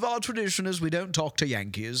 Part of our tradition is we don't talk to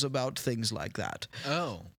Yankees about things like that.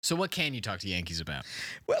 Oh, so what can you talk to Yankees about?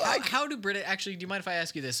 Well, How do British? Actually, do you mind if I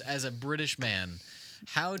ask you this? As a British man,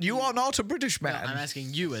 how do you are not a British No, man. I'm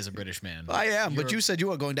asking you as a British man. I am, but You're- you said you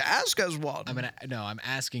were going to ask us one. I'm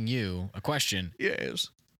asking you a question. Yes.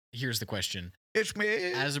 Here's the question. It's me.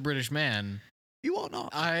 As a British man, You are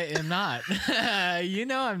not. I am not. You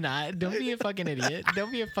know I'm not. Don't be a fucking idiot.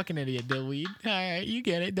 Don't be a fucking idiot, Dillweed. All right, you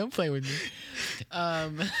get it. Don't play with me.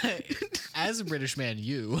 As a British man,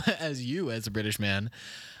 as a British man,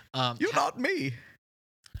 You're not me.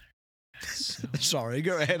 Sorry,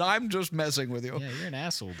 go ahead. I'm just messing with you. yeah, you're an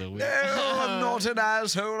asshole, Dillweed. No, I'm not an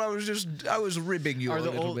asshole. I was ribbing you Are a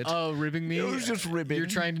the little old bit. ribbing me? It was just ribbing. You're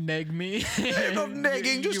trying to neg me. I'm not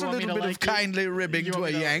negging, You just a want me little to bit like of kindly ribbing You to a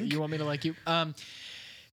want me yank. You want me to like you?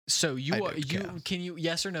 So I don't care. can you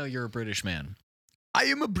yes or no? You're a British man. I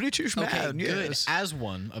am a British man, Okay, good. yes. As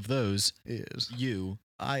one of those, Yes. you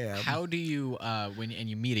I am. How do you when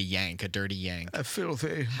you meet a Yank, a dirty Yank? A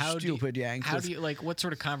filthy, stupid Yank. How do you like? What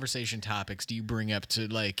sort of conversation topics do you bring up to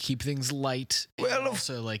like keep things light? Well, and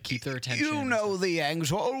also like keep their attention. You know the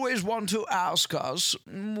Yanks always want to ask us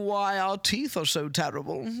why our teeth are so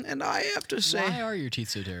terrible, and I have to say, why are your teeth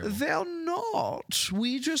so terrible? they're not.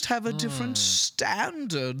 We just have a different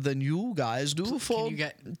standard than you guys do for you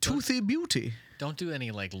get- toothy beauty. Don't do any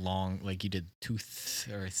like long, like you did tooth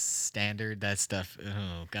or standard, that stuff.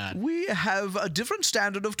 Oh, God. We have a different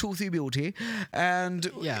standard of toothy beauty,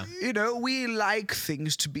 and, Yeah. we like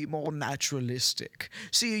things to be more naturalistic.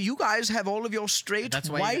 See, you guys have all of your straight, That's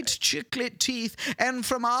why white, chiclet teeth, and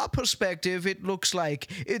from our perspective, it looks like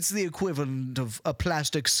it's the equivalent of a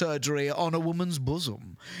plastic surgery on a woman's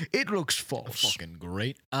bosom. It looks false. Fucking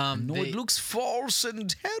great. No, it looks false and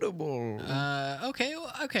terrible.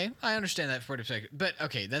 Okay. I understand that for the second. But,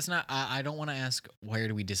 okay, that's not, I don't want to ask where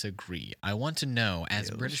do we disagree. I want to know, as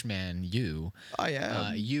a British man, you. I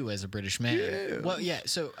am. You as a British man. Yeah. Well, yeah.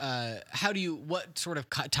 So, what sort of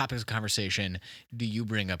topics of conversation do you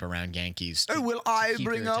bring up around Yankees? To, Will to I keep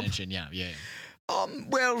bring their up? attention? Yeah.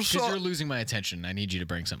 Well, Because so you're losing my attention. I need you to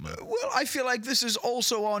bring something up. Well, I feel like this is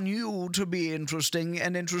also on you to be interesting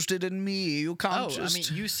and interested in me. You can't just...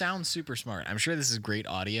 I mean, you sound super smart. I'm sure this is great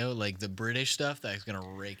audio, like the British stuff that's gonna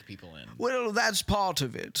rake people in. Well, that's part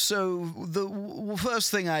of it. So the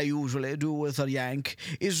first thing I usually do with a Yank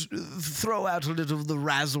is throw out a little of the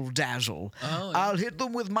razzle-dazzle. Oh, yeah. I'll hit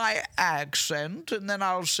them with my accent, and then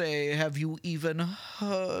I'll say, have you even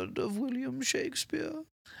heard of William Shakespeare?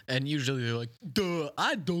 And usually they're like, duh,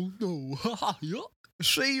 I don't know. Yeah.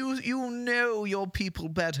 See, you know your people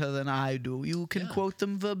better than I do. You can Yeah. quote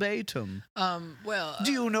them verbatim. Well,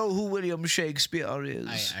 Do you know who William Shakespeare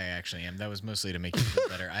is? I actually am. That was mostly to make you feel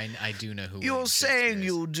better. I do know who. You're William saying Shakespeare is.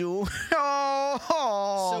 you do.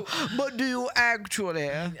 Oh, but do you actually?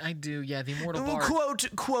 I do. Yeah, the immortal bard.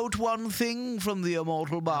 Quote one thing from the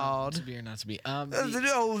immortal To bard. be or not to be.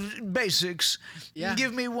 Basics. Yeah.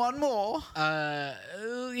 Give me one more.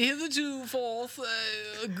 Hitherto forth,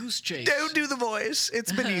 a goose chase. Don't do the voice.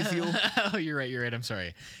 It's beneath you. Oh, you're right. I'm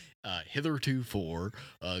sorry. Hitherto for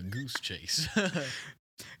a goose chase.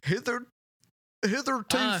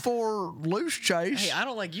 Hitherto for loose chase. Hey, I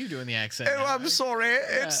don't like you doing the accent. Oh, now. I'm sorry.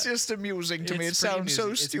 It's just amusing to me. It It's pretty sounds so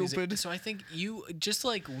amusing. It's amusing. stupid. So I think you, just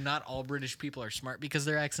like not all British people are smart because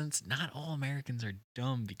of their accents, not all Americans are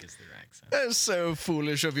dumb because of their accents. That's so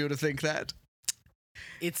foolish of you to think that.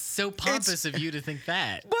 It's so pompous of you to think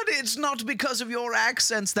that. But it's not because of your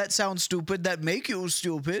accents that sound stupid that make you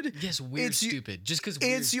stupid. Yes, we're It's you- stupid. Just because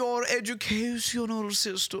It's your educational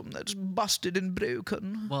system that's busted and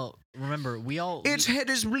broken. Well, remember, Its head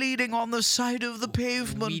is bleeding on the side of the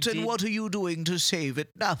pavement, and did- what are you doing to save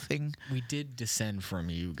it? Nothing. we did descend from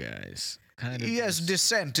you guys. Kind of. Yes,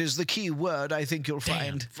 dissent is the key word I think you'll Damn,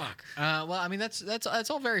 find. fuck. Well, I mean that's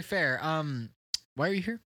all very fair. Why are you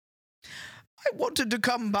here? I wanted to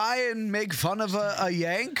come by and make fun of a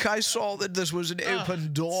Yank. I saw that this was an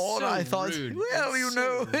open door, and so I thought, rude. well, It's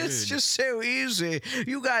so it's rude. just so easy.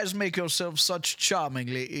 You guys make yourselves such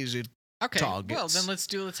charmingly easy Okay. targets. Well, then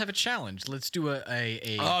let's have a challenge. Let's do a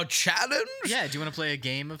challenge? Yeah, do you want to play a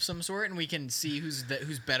game of some sort and we can see who's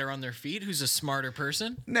better on their feet, who's a smarter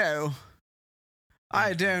person? No.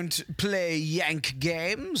 I don't play Yank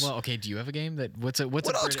games. Well, okay, do you have a game that what's We're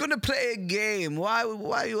not going to play a game. Why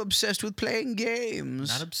are you obsessed with playing games?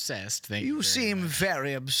 Not obsessed, thank you. You very seem much.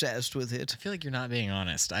 very obsessed with it. I feel like you're not being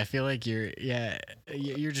honest. I feel like you're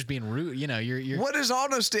just being rude. You know, you're What is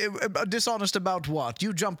dishonest about what?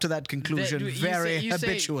 You jump to that conclusion you say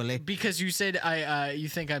habitually. because you said you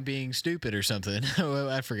think I'm being stupid or something.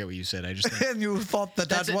 I forget what you said. I just And you thought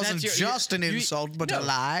that wasn't just an insult, but a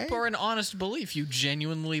lie? or an honest belief. You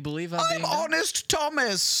genuinely believe I'm being I'm honest,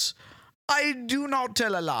 Thomas. I do not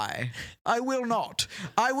tell a lie. I will not.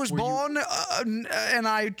 I was born and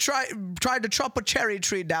I tried to chop a cherry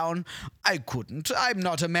tree down. I couldn't. I'm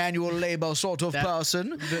not a manual labor sort of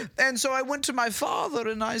person. And so I went to my father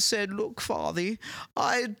and I said, look, Father,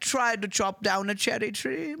 I tried to chop down a cherry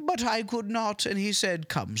tree, but I could not. And he said,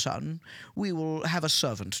 come, son, we will have a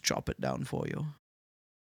servant chop it down for you.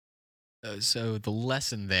 So the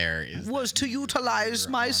lesson there Was to utilize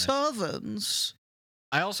my servants.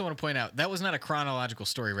 I also want to point out that was not a chronological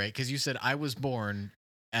story, right? Because you said I was born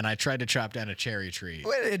and I tried to chop down a cherry tree.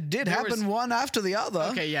 Well, it did There happen was- one after the other.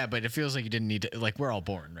 Okay, yeah, but it feels like you didn't need to, like, we're all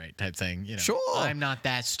born, right? Type thing, you know. Sure. I'm not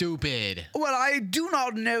that stupid. Well, I do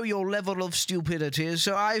not know your level of stupidity,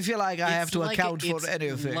 so I feel like I have to account for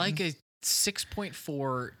anything. Like a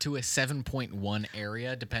 6.4 to a 7.1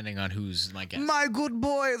 area, depending on who's my guess. My good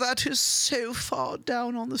boy, that is so far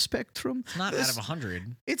down on the spectrum. It's not out of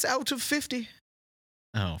 100. It's out of 50.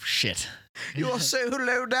 Oh, shit. You are so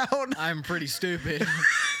low down. I'm pretty stupid.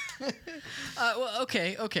 Well,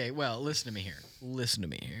 okay. Well, listen to me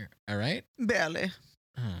here. All right? Barely.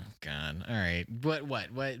 Oh, God. All right. What?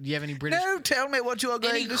 Do you have any British... No, tell me what you are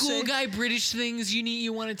going Any to cool say. guy British things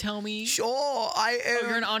you want to tell me? Sure, I Oh, you're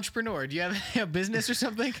own... an entrepreneur. Do you have a business or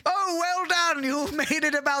something? Oh, well done. You made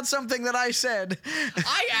it about something that I said.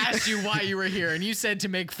 I asked you why you were here, and you said to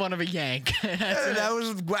make fun of a Yank. That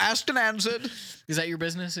was asked and answered. Is that your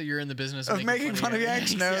business? Or you're in the business Of making fun of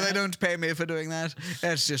Yanks? No, Yeah. they don't pay me for doing that.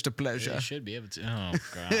 That's just a You pleasure. should be able to. Oh,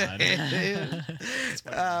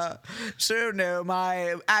 God. So, no,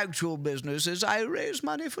 my actual business is I raise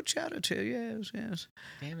money for charity. Yes.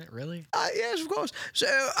 Damn it, really? Yes, of course. So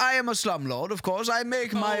I am a slumlord, of course. I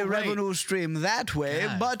make my Oh, right. revenue stream that way,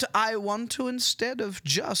 God. but I want to, instead of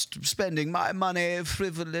just spending my money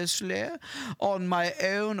frivolously on my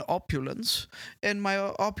own opulence and my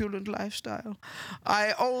opulent lifestyle,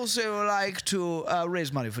 I also like to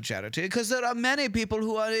raise money for charity because there are many people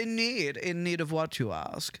who are in need of what you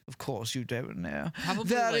ask. Of course, you don't know. Probably,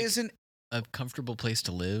 There like, is an A comfortable place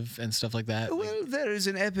to live and stuff like that. Well, there is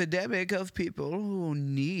an epidemic of people who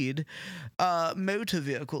need motor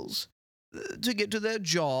vehicles to get to their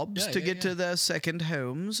jobs, Yeah, to yeah, get yeah. to their second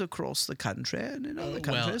homes across the country and in other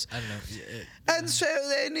countries. Well, I don't know. And so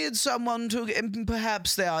they need someone to, and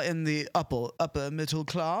perhaps they are in the upper middle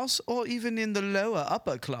class or even in the lower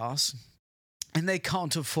upper class, and they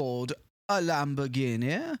can't afford a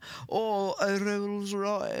Lamborghini or a Rolls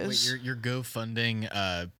Royce. Wait, you're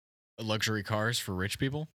GoFunding luxury cars for rich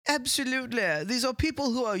people? Absolutely. These are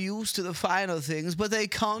people who are used to the finer things, but they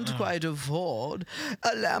can't quite afford a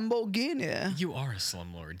Lamborghini. You are a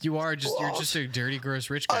slumlord. You're just a dirty, gross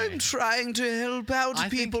rich guy. I'm trying to help out I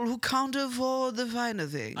think- people who can't afford the finer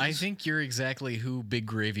things. I think you're exactly who Big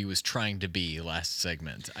Gravy was trying to be last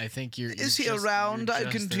segment. I think you're. Is he you're just- around? you're I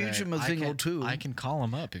just can the teach right- him a I thing or can- two. I can call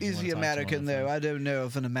him up. If you Is wanna he talk to him on the American, though? phone. I don't know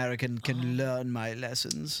if an American can learn my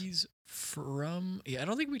lessons. He's from. Yeah, I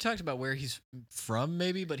don't think we talked about where he's from,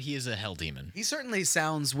 maybe, but he is a hell demon. He certainly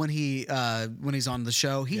sounds when he's on the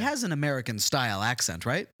show. He has an American style accent,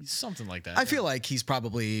 right? He's something like that. I feel like he's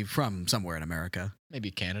probably from somewhere in America.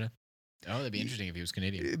 maybe Canada. Oh, that'd be interesting if he was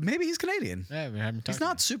Canadian. Maybe he's Canadian. Yeah, we haven't talked He's to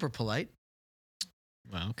not super polite.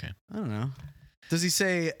 him. Well, okay. I don't know. Does he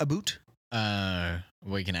say a boot? Well,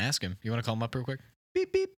 you can ask him. You want to call him up real quick?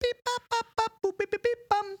 Beep beep beep bop bop bop boop beep beep beep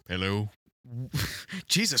bum. Hello?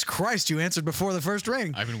 Jesus Christ! You answered before the first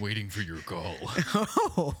ring. I've been waiting for your call.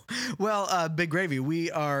 Oh, well, Big Gravy, we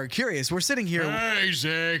are curious. We're sitting here. Hi,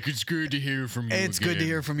 Zach. It's good to hear from you It's good to again.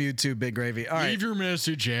 hear from you too, Big Gravy. All right. Leave your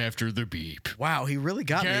message after the beep. Wow, he really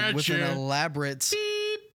got me with an Gotcha. elaborate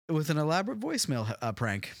voicemail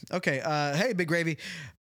prank. Okay, hey, Big Gravy,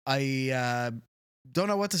 I don't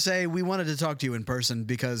know what to say. We wanted to talk to you in person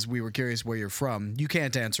because we were curious where you're from. You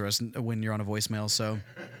can't answer us when you're on a voicemail, so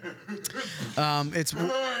it's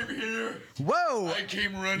I'm here. whoa. I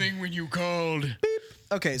came running when you called.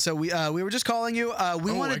 Okay, so we were just calling you.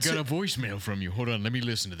 We I wanted got to. a voicemail from you. Hold on, let me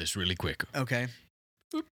listen to this really quick. Okay.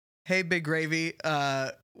 Hey, Big Gravy.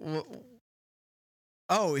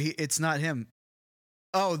 It's not him.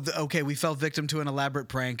 Oh, okay. We fell victim to an elaborate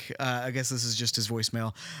prank. I guess this is just his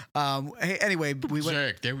voicemail. Hey, anyway, we went.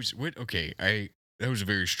 Zach, that was what? Okay, that was a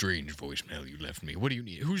very strange voicemail you left me. What do you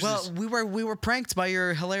need? Who's Well, this? we were pranked by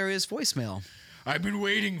your hilarious voicemail. I've been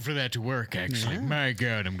waiting for that to work. Actually, my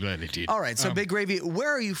God, I'm glad it did. All right, so Big Gravy, where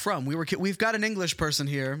are you from? We've got an English person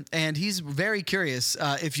here, and he's very curious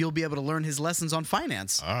if you'll be able to learn his lessons on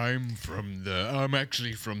finance. I'm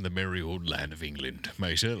actually from the merry old land of England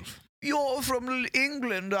myself. You're from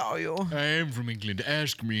England, are you? I am from England.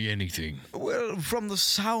 Ask me anything. Well, from the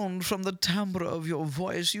sound, from the timbre of your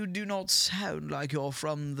voice, you do not sound like you're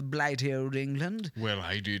from the blighty old England. Well,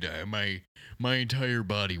 I did. My entire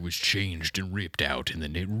body was changed and ripped out, and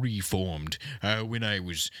then it reformed when I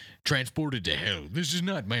was transported to hell. This is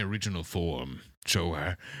not my original form. So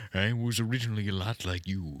I was originally a lot like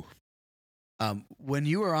you. When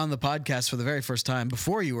you were on the podcast for the very first time,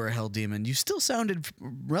 before you were a hell demon, you still sounded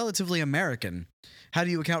relatively American. How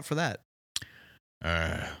do you account for that?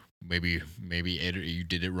 Maybe Ed, you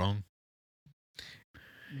did it wrong.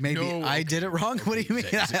 Maybe No, I okay. did it wrong. What do you mean?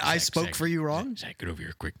 I spoke for you wrong? Zach, get over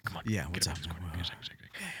here quick. Come on. Yeah, Get what's over up? here, Zach.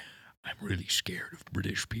 I'm really scared of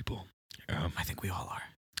British people. I think we all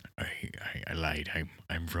are. I lied.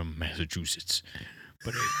 I'm from Massachusetts,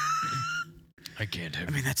 but I can't have.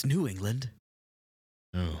 I mean, that's New England.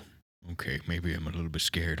 Oh, Okay, maybe I'm a little bit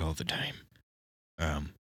scared all the time.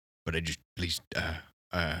 But I just please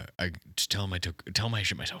I just tell him I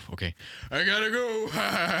shit myself. Okay, I gotta go.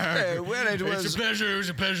 Well, it was It was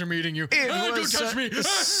a pleasure meeting you. It was, Don't touch me.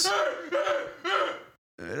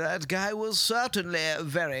 That guy was certainly a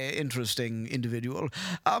very interesting individual.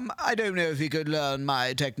 I don't know if he could learn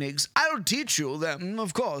my techniques. I'll teach you them,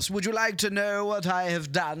 of course. Would you like to know what I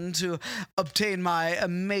have done to obtain my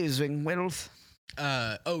amazing wealth?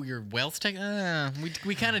 Your wealth tech?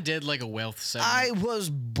 We kind of did like a wealth segment. I was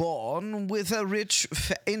born with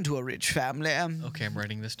into a rich family. Okay, I'm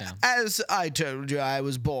writing this down. As I told you, I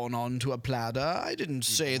was born onto a platter. I didn't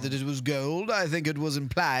say that it was gold. I think it was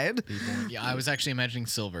implied. Yeah, I was actually imagining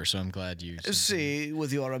silver, so I'm glad you. See,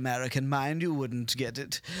 with your American mind, you wouldn't get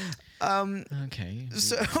it. Okay.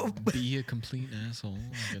 So Be a complete asshole.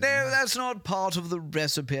 no, that's not part of the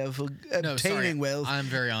recipe for obtaining wealth. I'm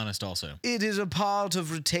very honest also. It is a part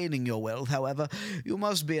of retaining your wealth, however. You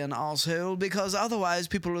must be an asshole, because otherwise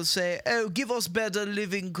people will say, oh, give us better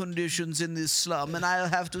living conditions in this slum, and I'll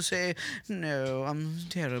have to say, no, I'm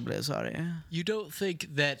terribly sorry. You don't think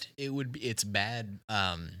that it's bad,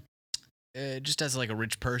 just as like a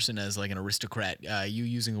rich person, as like an aristocrat, you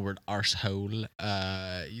using the word arsehole,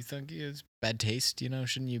 you think it's bad taste,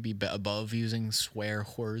 Shouldn't you be above using swear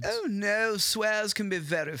words? Oh, no, swears can be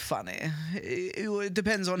very funny. It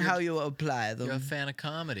depends on how you apply them. You're a fan of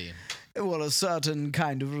comedy. Well, a certain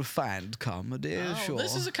kind of refined comedy, Oh, sure.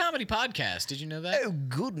 this is a comedy podcast. Did you know that? Oh,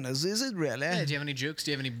 goodness, is it really? Yeah, do you have any jokes?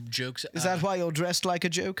 Do you have any jokes? Is that why you're dressed like a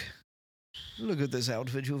joke? Look at this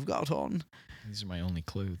outfit you've got on. These are my only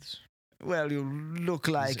clothes. Well, you look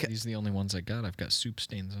like... These are the only ones I got. I've got soup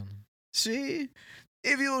stains on them. See?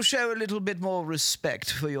 If you'll show a little bit more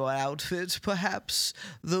respect for your outfit, perhaps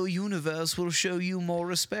the universe will show you more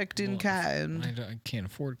respect in kind. I can't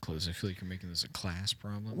afford clothes. I feel like you're making this a class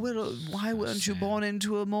problem. Well, why weren't you born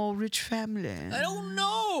into a more rich family? I don't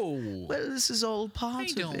know. Well, this is all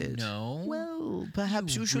part of it. I don't know. Well,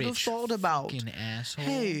 perhaps you should have rich thought about... fucking asshole.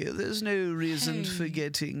 Hey, there's no reason Hey. for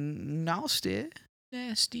getting nasty.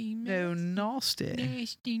 Nasty, No, nasty.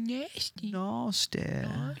 nasty, nasty, Nasty.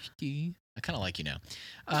 nasty. I kind of like you now.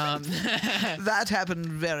 That happened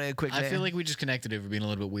very quickly. I feel like we just connected over being a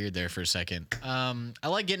little bit weird there for a second. I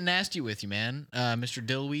like getting nasty with you, man. Mr.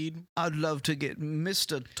 Dillweed. I'd love to get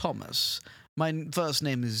Mr. Thomas. My first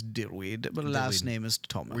name is Dillweed, but last Dillweed. name is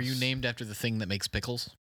Thomas. Were you named after the thing that makes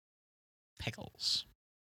pickles? Pickles.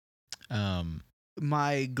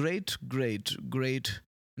 My great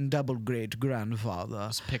double great grandfather.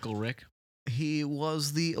 Was Pickle Rick? He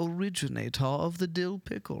was the originator of the dill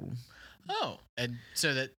pickle. Oh, and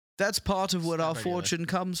so That's part of what It's our not regular. fortune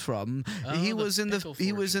comes from. Oh, he the was in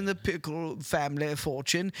the pickle pickle family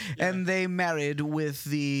fortune, Yeah. and they married with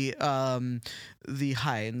the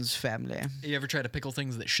Heinz family. you ever try to pickle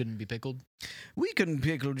things that shouldn't be pickled? We can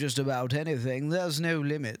pickle just about anything. There's no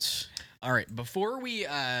limits. All right, before we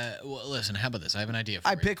listen, how about this? I have an idea for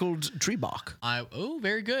I you. pickled pickled tree bark.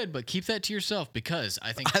 Very good, but keep that to yourself because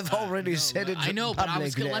I think I've already no, said it I know, but I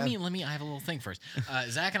was gonna, publicly. let me. I have a little thing first.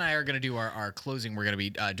 Zach and I are gonna do our closing. We're gonna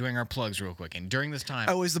be doing our plugs real quick, and during this time,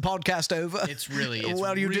 Oh, is the podcast over? it's really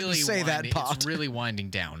well, you didn't really say that winding- part. It's really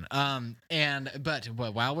winding down. But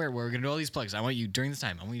while we're gonna do all these plugs, I want you during this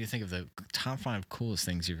time. I want you to think of the top 5 coolest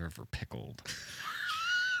things you've ever pickled.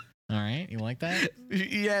 All right, you like that?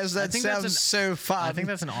 Yes, that think that's sounds so fun. I think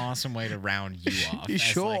that's an awesome way to round you off as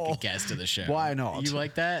Sure. like a guest of the show. Why not? You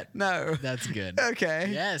like that? No. That's good.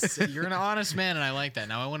 Okay. Yes, you're an honest man, and I like that.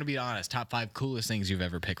 Now I want to be honest. Top 5 coolest things you've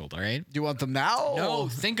ever pickled. All right? Do you want them now? No,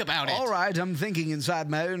 think about it. All right, I'm thinking inside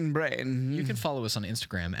my own brain. You can follow us on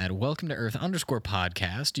Instagram at welcome to Earth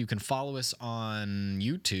 _podcast. You can follow us on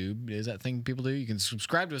YouTube. Is that thing people do? You can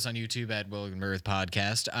subscribe to us on YouTube at welcome to Earth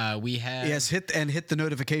podcast. We have hit the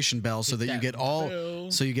notification bell so that you that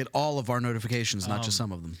get all of our notifications, not just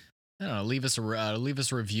some of them. I don't know. Leave us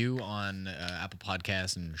a review on Apple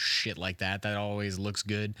Podcasts and shit like that. That always looks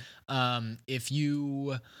good.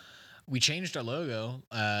 We changed our logo.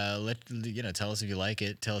 Tell us if you like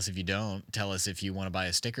it. Tell us if you don't. Tell us if you want to buy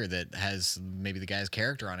a sticker that has maybe the guy's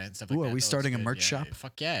character on it and stuff like Ooh, that. are we That looks starting a good. merch shop?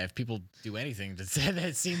 Fuck yeah! If people do anything to say that,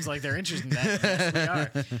 it seems like they're interested in that.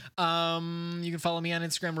 Yes, we are. You can follow me on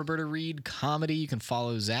Instagram, Roberta Reed Comedy. You can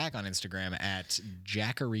follow Zach on Instagram at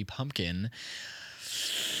Jackery Pumpkin.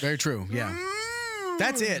 Very true. Yeah.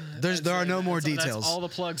 That's it. There are no more details. That's all the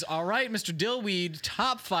plugs. All right, Mr. Dillweed,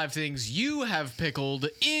 top 5 things you have pickled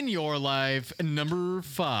in your life. Number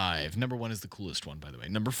 5. Number 1 is the coolest one, by the way.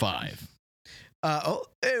 Number 5.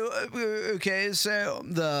 Okay, so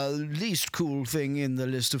the least cool thing in the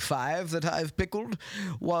list of 5 that I've pickled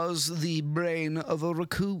was the brain of a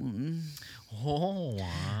raccoon. Oh,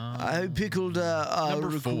 wow. I pickled a Number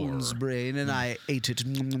raccoon's 4. brain and I ate it.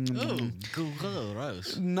 Oh,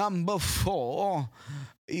 gross. Number 4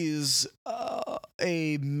 is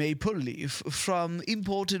a maple leaf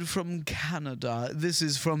imported from Canada. This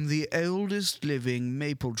is from the oldest living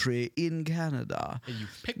maple tree in Canada. And you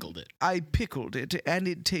pickled it. I pickled it and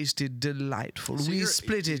it tasted delightful. So We you're-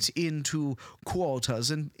 split it into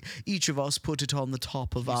quarters and each of us put it on the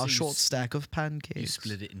top of our so you short s- stack of pancakes. You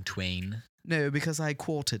split it in twain. No, because I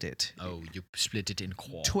quartered it. Oh, you split it in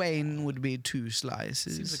quarters. Twain would be 2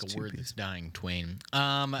 slices. Seems like a 2 word pieces. that's dying. Twain.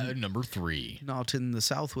 Number 3. Not in the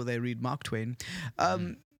South where they read Mark Twain.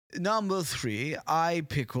 Number 3, I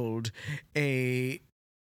pickled a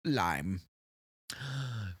lime.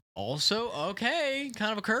 Also, okay,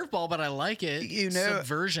 kind of a curveball, but I like it. You know-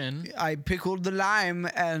 Subversion. I pickled the lime,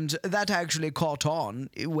 and that actually caught on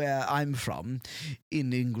where I'm from,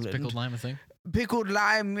 in England. Pickled lime a thing? Pickled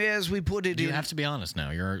lime, yes, we put it You in. have to be honest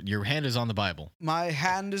now. Your hand is on the Bible. My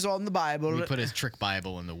hand is on the Bible. We put a trick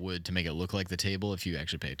Bible in the wood to make it look like the table. If you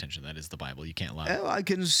actually pay attention, that is the Bible. You can't lie. Oh, I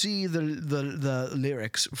can see the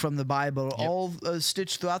lyrics from the Bible all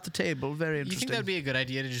stitched throughout the table. Very You interesting. think that'd be a good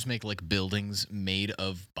idea to just make like buildings made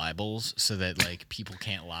of Bibles so that like people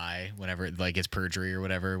can't lie whenever like it's perjury or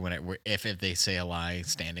whatever if they say a lie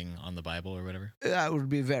standing on the Bible or whatever? That would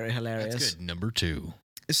be very hilarious. That's good. Number 2.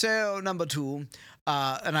 So, number 2,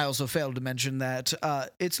 and I also failed to mention that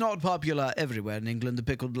it's not popular everywhere in England, the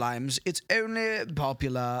pickled limes. It's only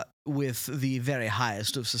popular with the very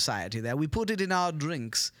highest of society there. We put it in our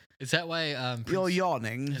drinks. Is that why You're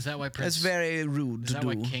yawning. Is that why It's Prince? very rude Is to that do.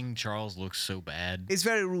 why King Charles looks so bad? It's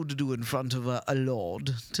very rude to do in front of a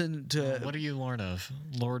lord. What are you Lord of?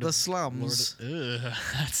 Lord The of slums. Lord of, ugh,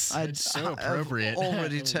 that's I'd- so I've appropriate.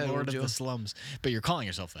 already told Lord you. of the slums, but you're calling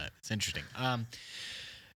yourself that. It's interesting.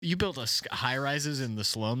 You built high rises in the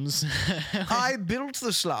slums. I built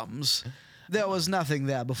the slums. There was nothing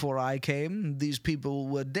there before I came. These people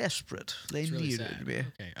were desperate. They It's really needed sad. me.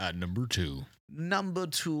 Okay. Number 2. Number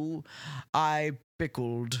 2, I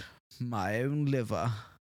pickled my own liver.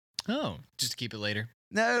 Oh, just to keep it later.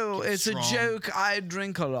 No, Keep it it's strong. a joke. I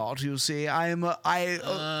drink a lot, you see.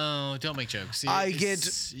 Oh, don't make jokes. See, I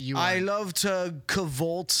I love to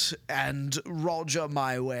cavort and roger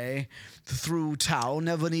my way through town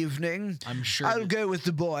of an evening. I'm sure I'll that- go with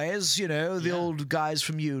the boys, you know, the Yeah. old guys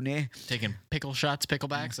from uni. taking pickle shots,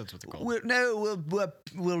 picklebacks. That's what they're called.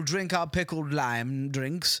 We'll drink our pickled lime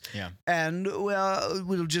drinks. Yeah. And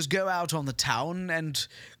we'll just go out on the town and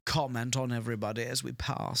comment on everybody as we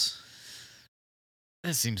pass.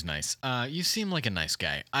 That seems nice. You seem like a nice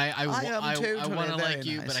guy. I am totally want to very like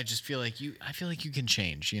you, nice. but I just feel like you. I feel like you can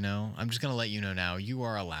change. You know, I'm just gonna let you know now. You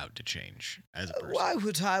are allowed to change as a person. Why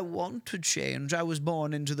would I want to change? I was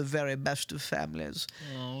born into the very best of families.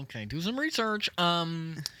 Oh, okay, do some research.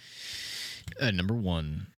 Number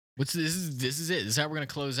 1. What's this? This is it. This is how we're gonna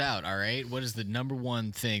close out. All right. What is the number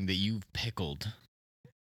 1 thing that you've pickled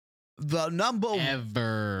The number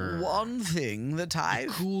ever? 1 thing that I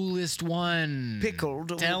Coolest one.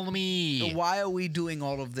 pickled. Tell me. Why are we doing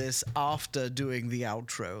all of this after doing the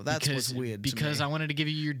outro? That's what's weird Because to I me. wanted to give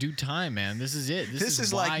you your due time, man. This is it. This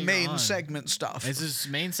is why like you're main on. segment stuff. This is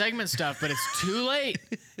main segment stuff, but it's too late.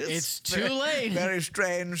 it's too very- late. Very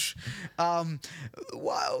strange.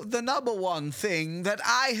 Wow, the number 1 thing that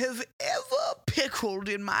I have ever pickled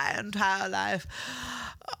in my entire life,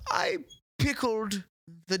 I pickled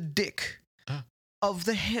the dick of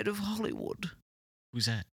the head of Hollywood. Who's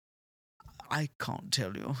that? I can't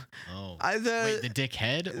tell you. Oh. Either Wait, the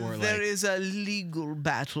dickhead or there like is a legal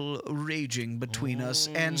battle raging between us,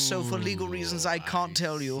 and so for legal reasons I can't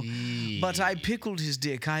tell you. But I pickled his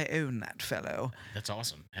dick. I own that fellow. That's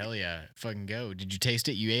awesome. Hell yeah. Fucking go. Did you taste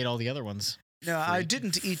it? You ate all the other ones. No, I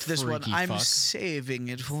didn't eat this one. freaky I'm fuck. saving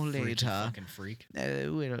it for Freaky later. fucking freak.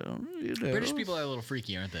 Well, you know, British people are a little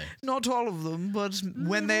freaky, aren't they? Not all of them, but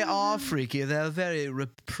when they are freaky, they're very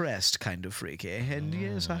repressed kind of freaky. And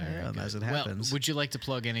yes, I Very am, good. as it Well, happens. would you like to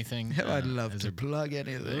plug anything? I'd love as to a- plug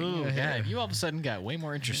anything. Oh, God. You all of a sudden got way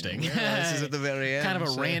more interesting. Yeah, this is at the very end. kind of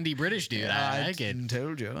a so- randy British dude. I like it.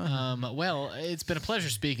 told you. Well, it's been a pleasure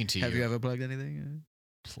speaking to you. Have you ever plugged anything?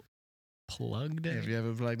 plugged it? Have you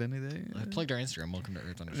ever plugged anything? I plugged our Instagram. Welcome to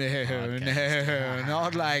Earth Under No, no,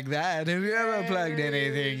 not like that. Have you ever plugged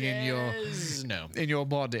anything No. in your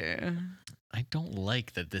body? I don't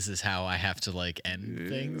like that this is how I have to like end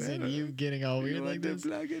things and you getting all weird You like want to this.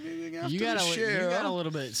 plug anything after You the got show? a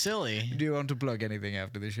little bit silly. Do you want to plug anything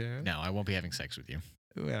after the show? No, I won't be having sex with you.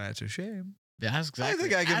 Well, that's a shame. Ask Zachary.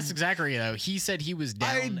 think I can- Ask Zachary though. He said he was down.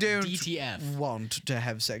 I don't DTF. want to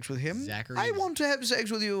have sex with him. Zachary I is- want to have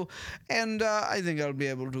sex with you, and I think I'll be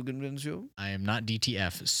able to convince you. I am not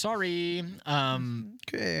DTF. Sorry.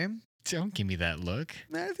 Okay. Don't give me that look.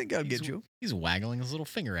 I think I'll get you. He's waggling his little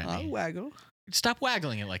finger at I'll me. waggle. Stop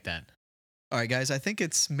waggling it like that. All right, guys. I think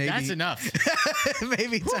it's maybe That's enough.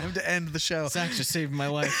 maybe time to end the show. Zach just saved my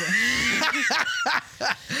life.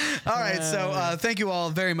 All right, so thank you all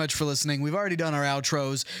very much for listening. We've already done our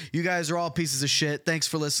outros. You guys are all pieces of shit. Thanks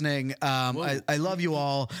for listening. I love you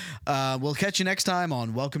all. We'll catch you next time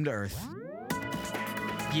on Welcome to Earth.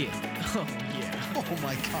 Yeah. Oh, yeah. Oh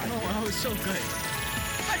my God. Oh, it's so good.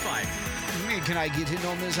 High five. Can I get in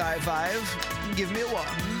on this high five? Give me one.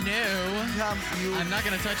 No. Come, you. I'm not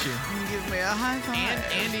going to touch you. Give me a high five.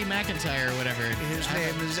 Andy McIntyre or whatever. His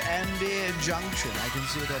name is Andy Junction. I can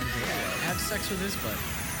see it on the video. Have sex with his butt.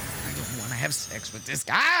 I don't want to have sex with this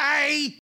guy.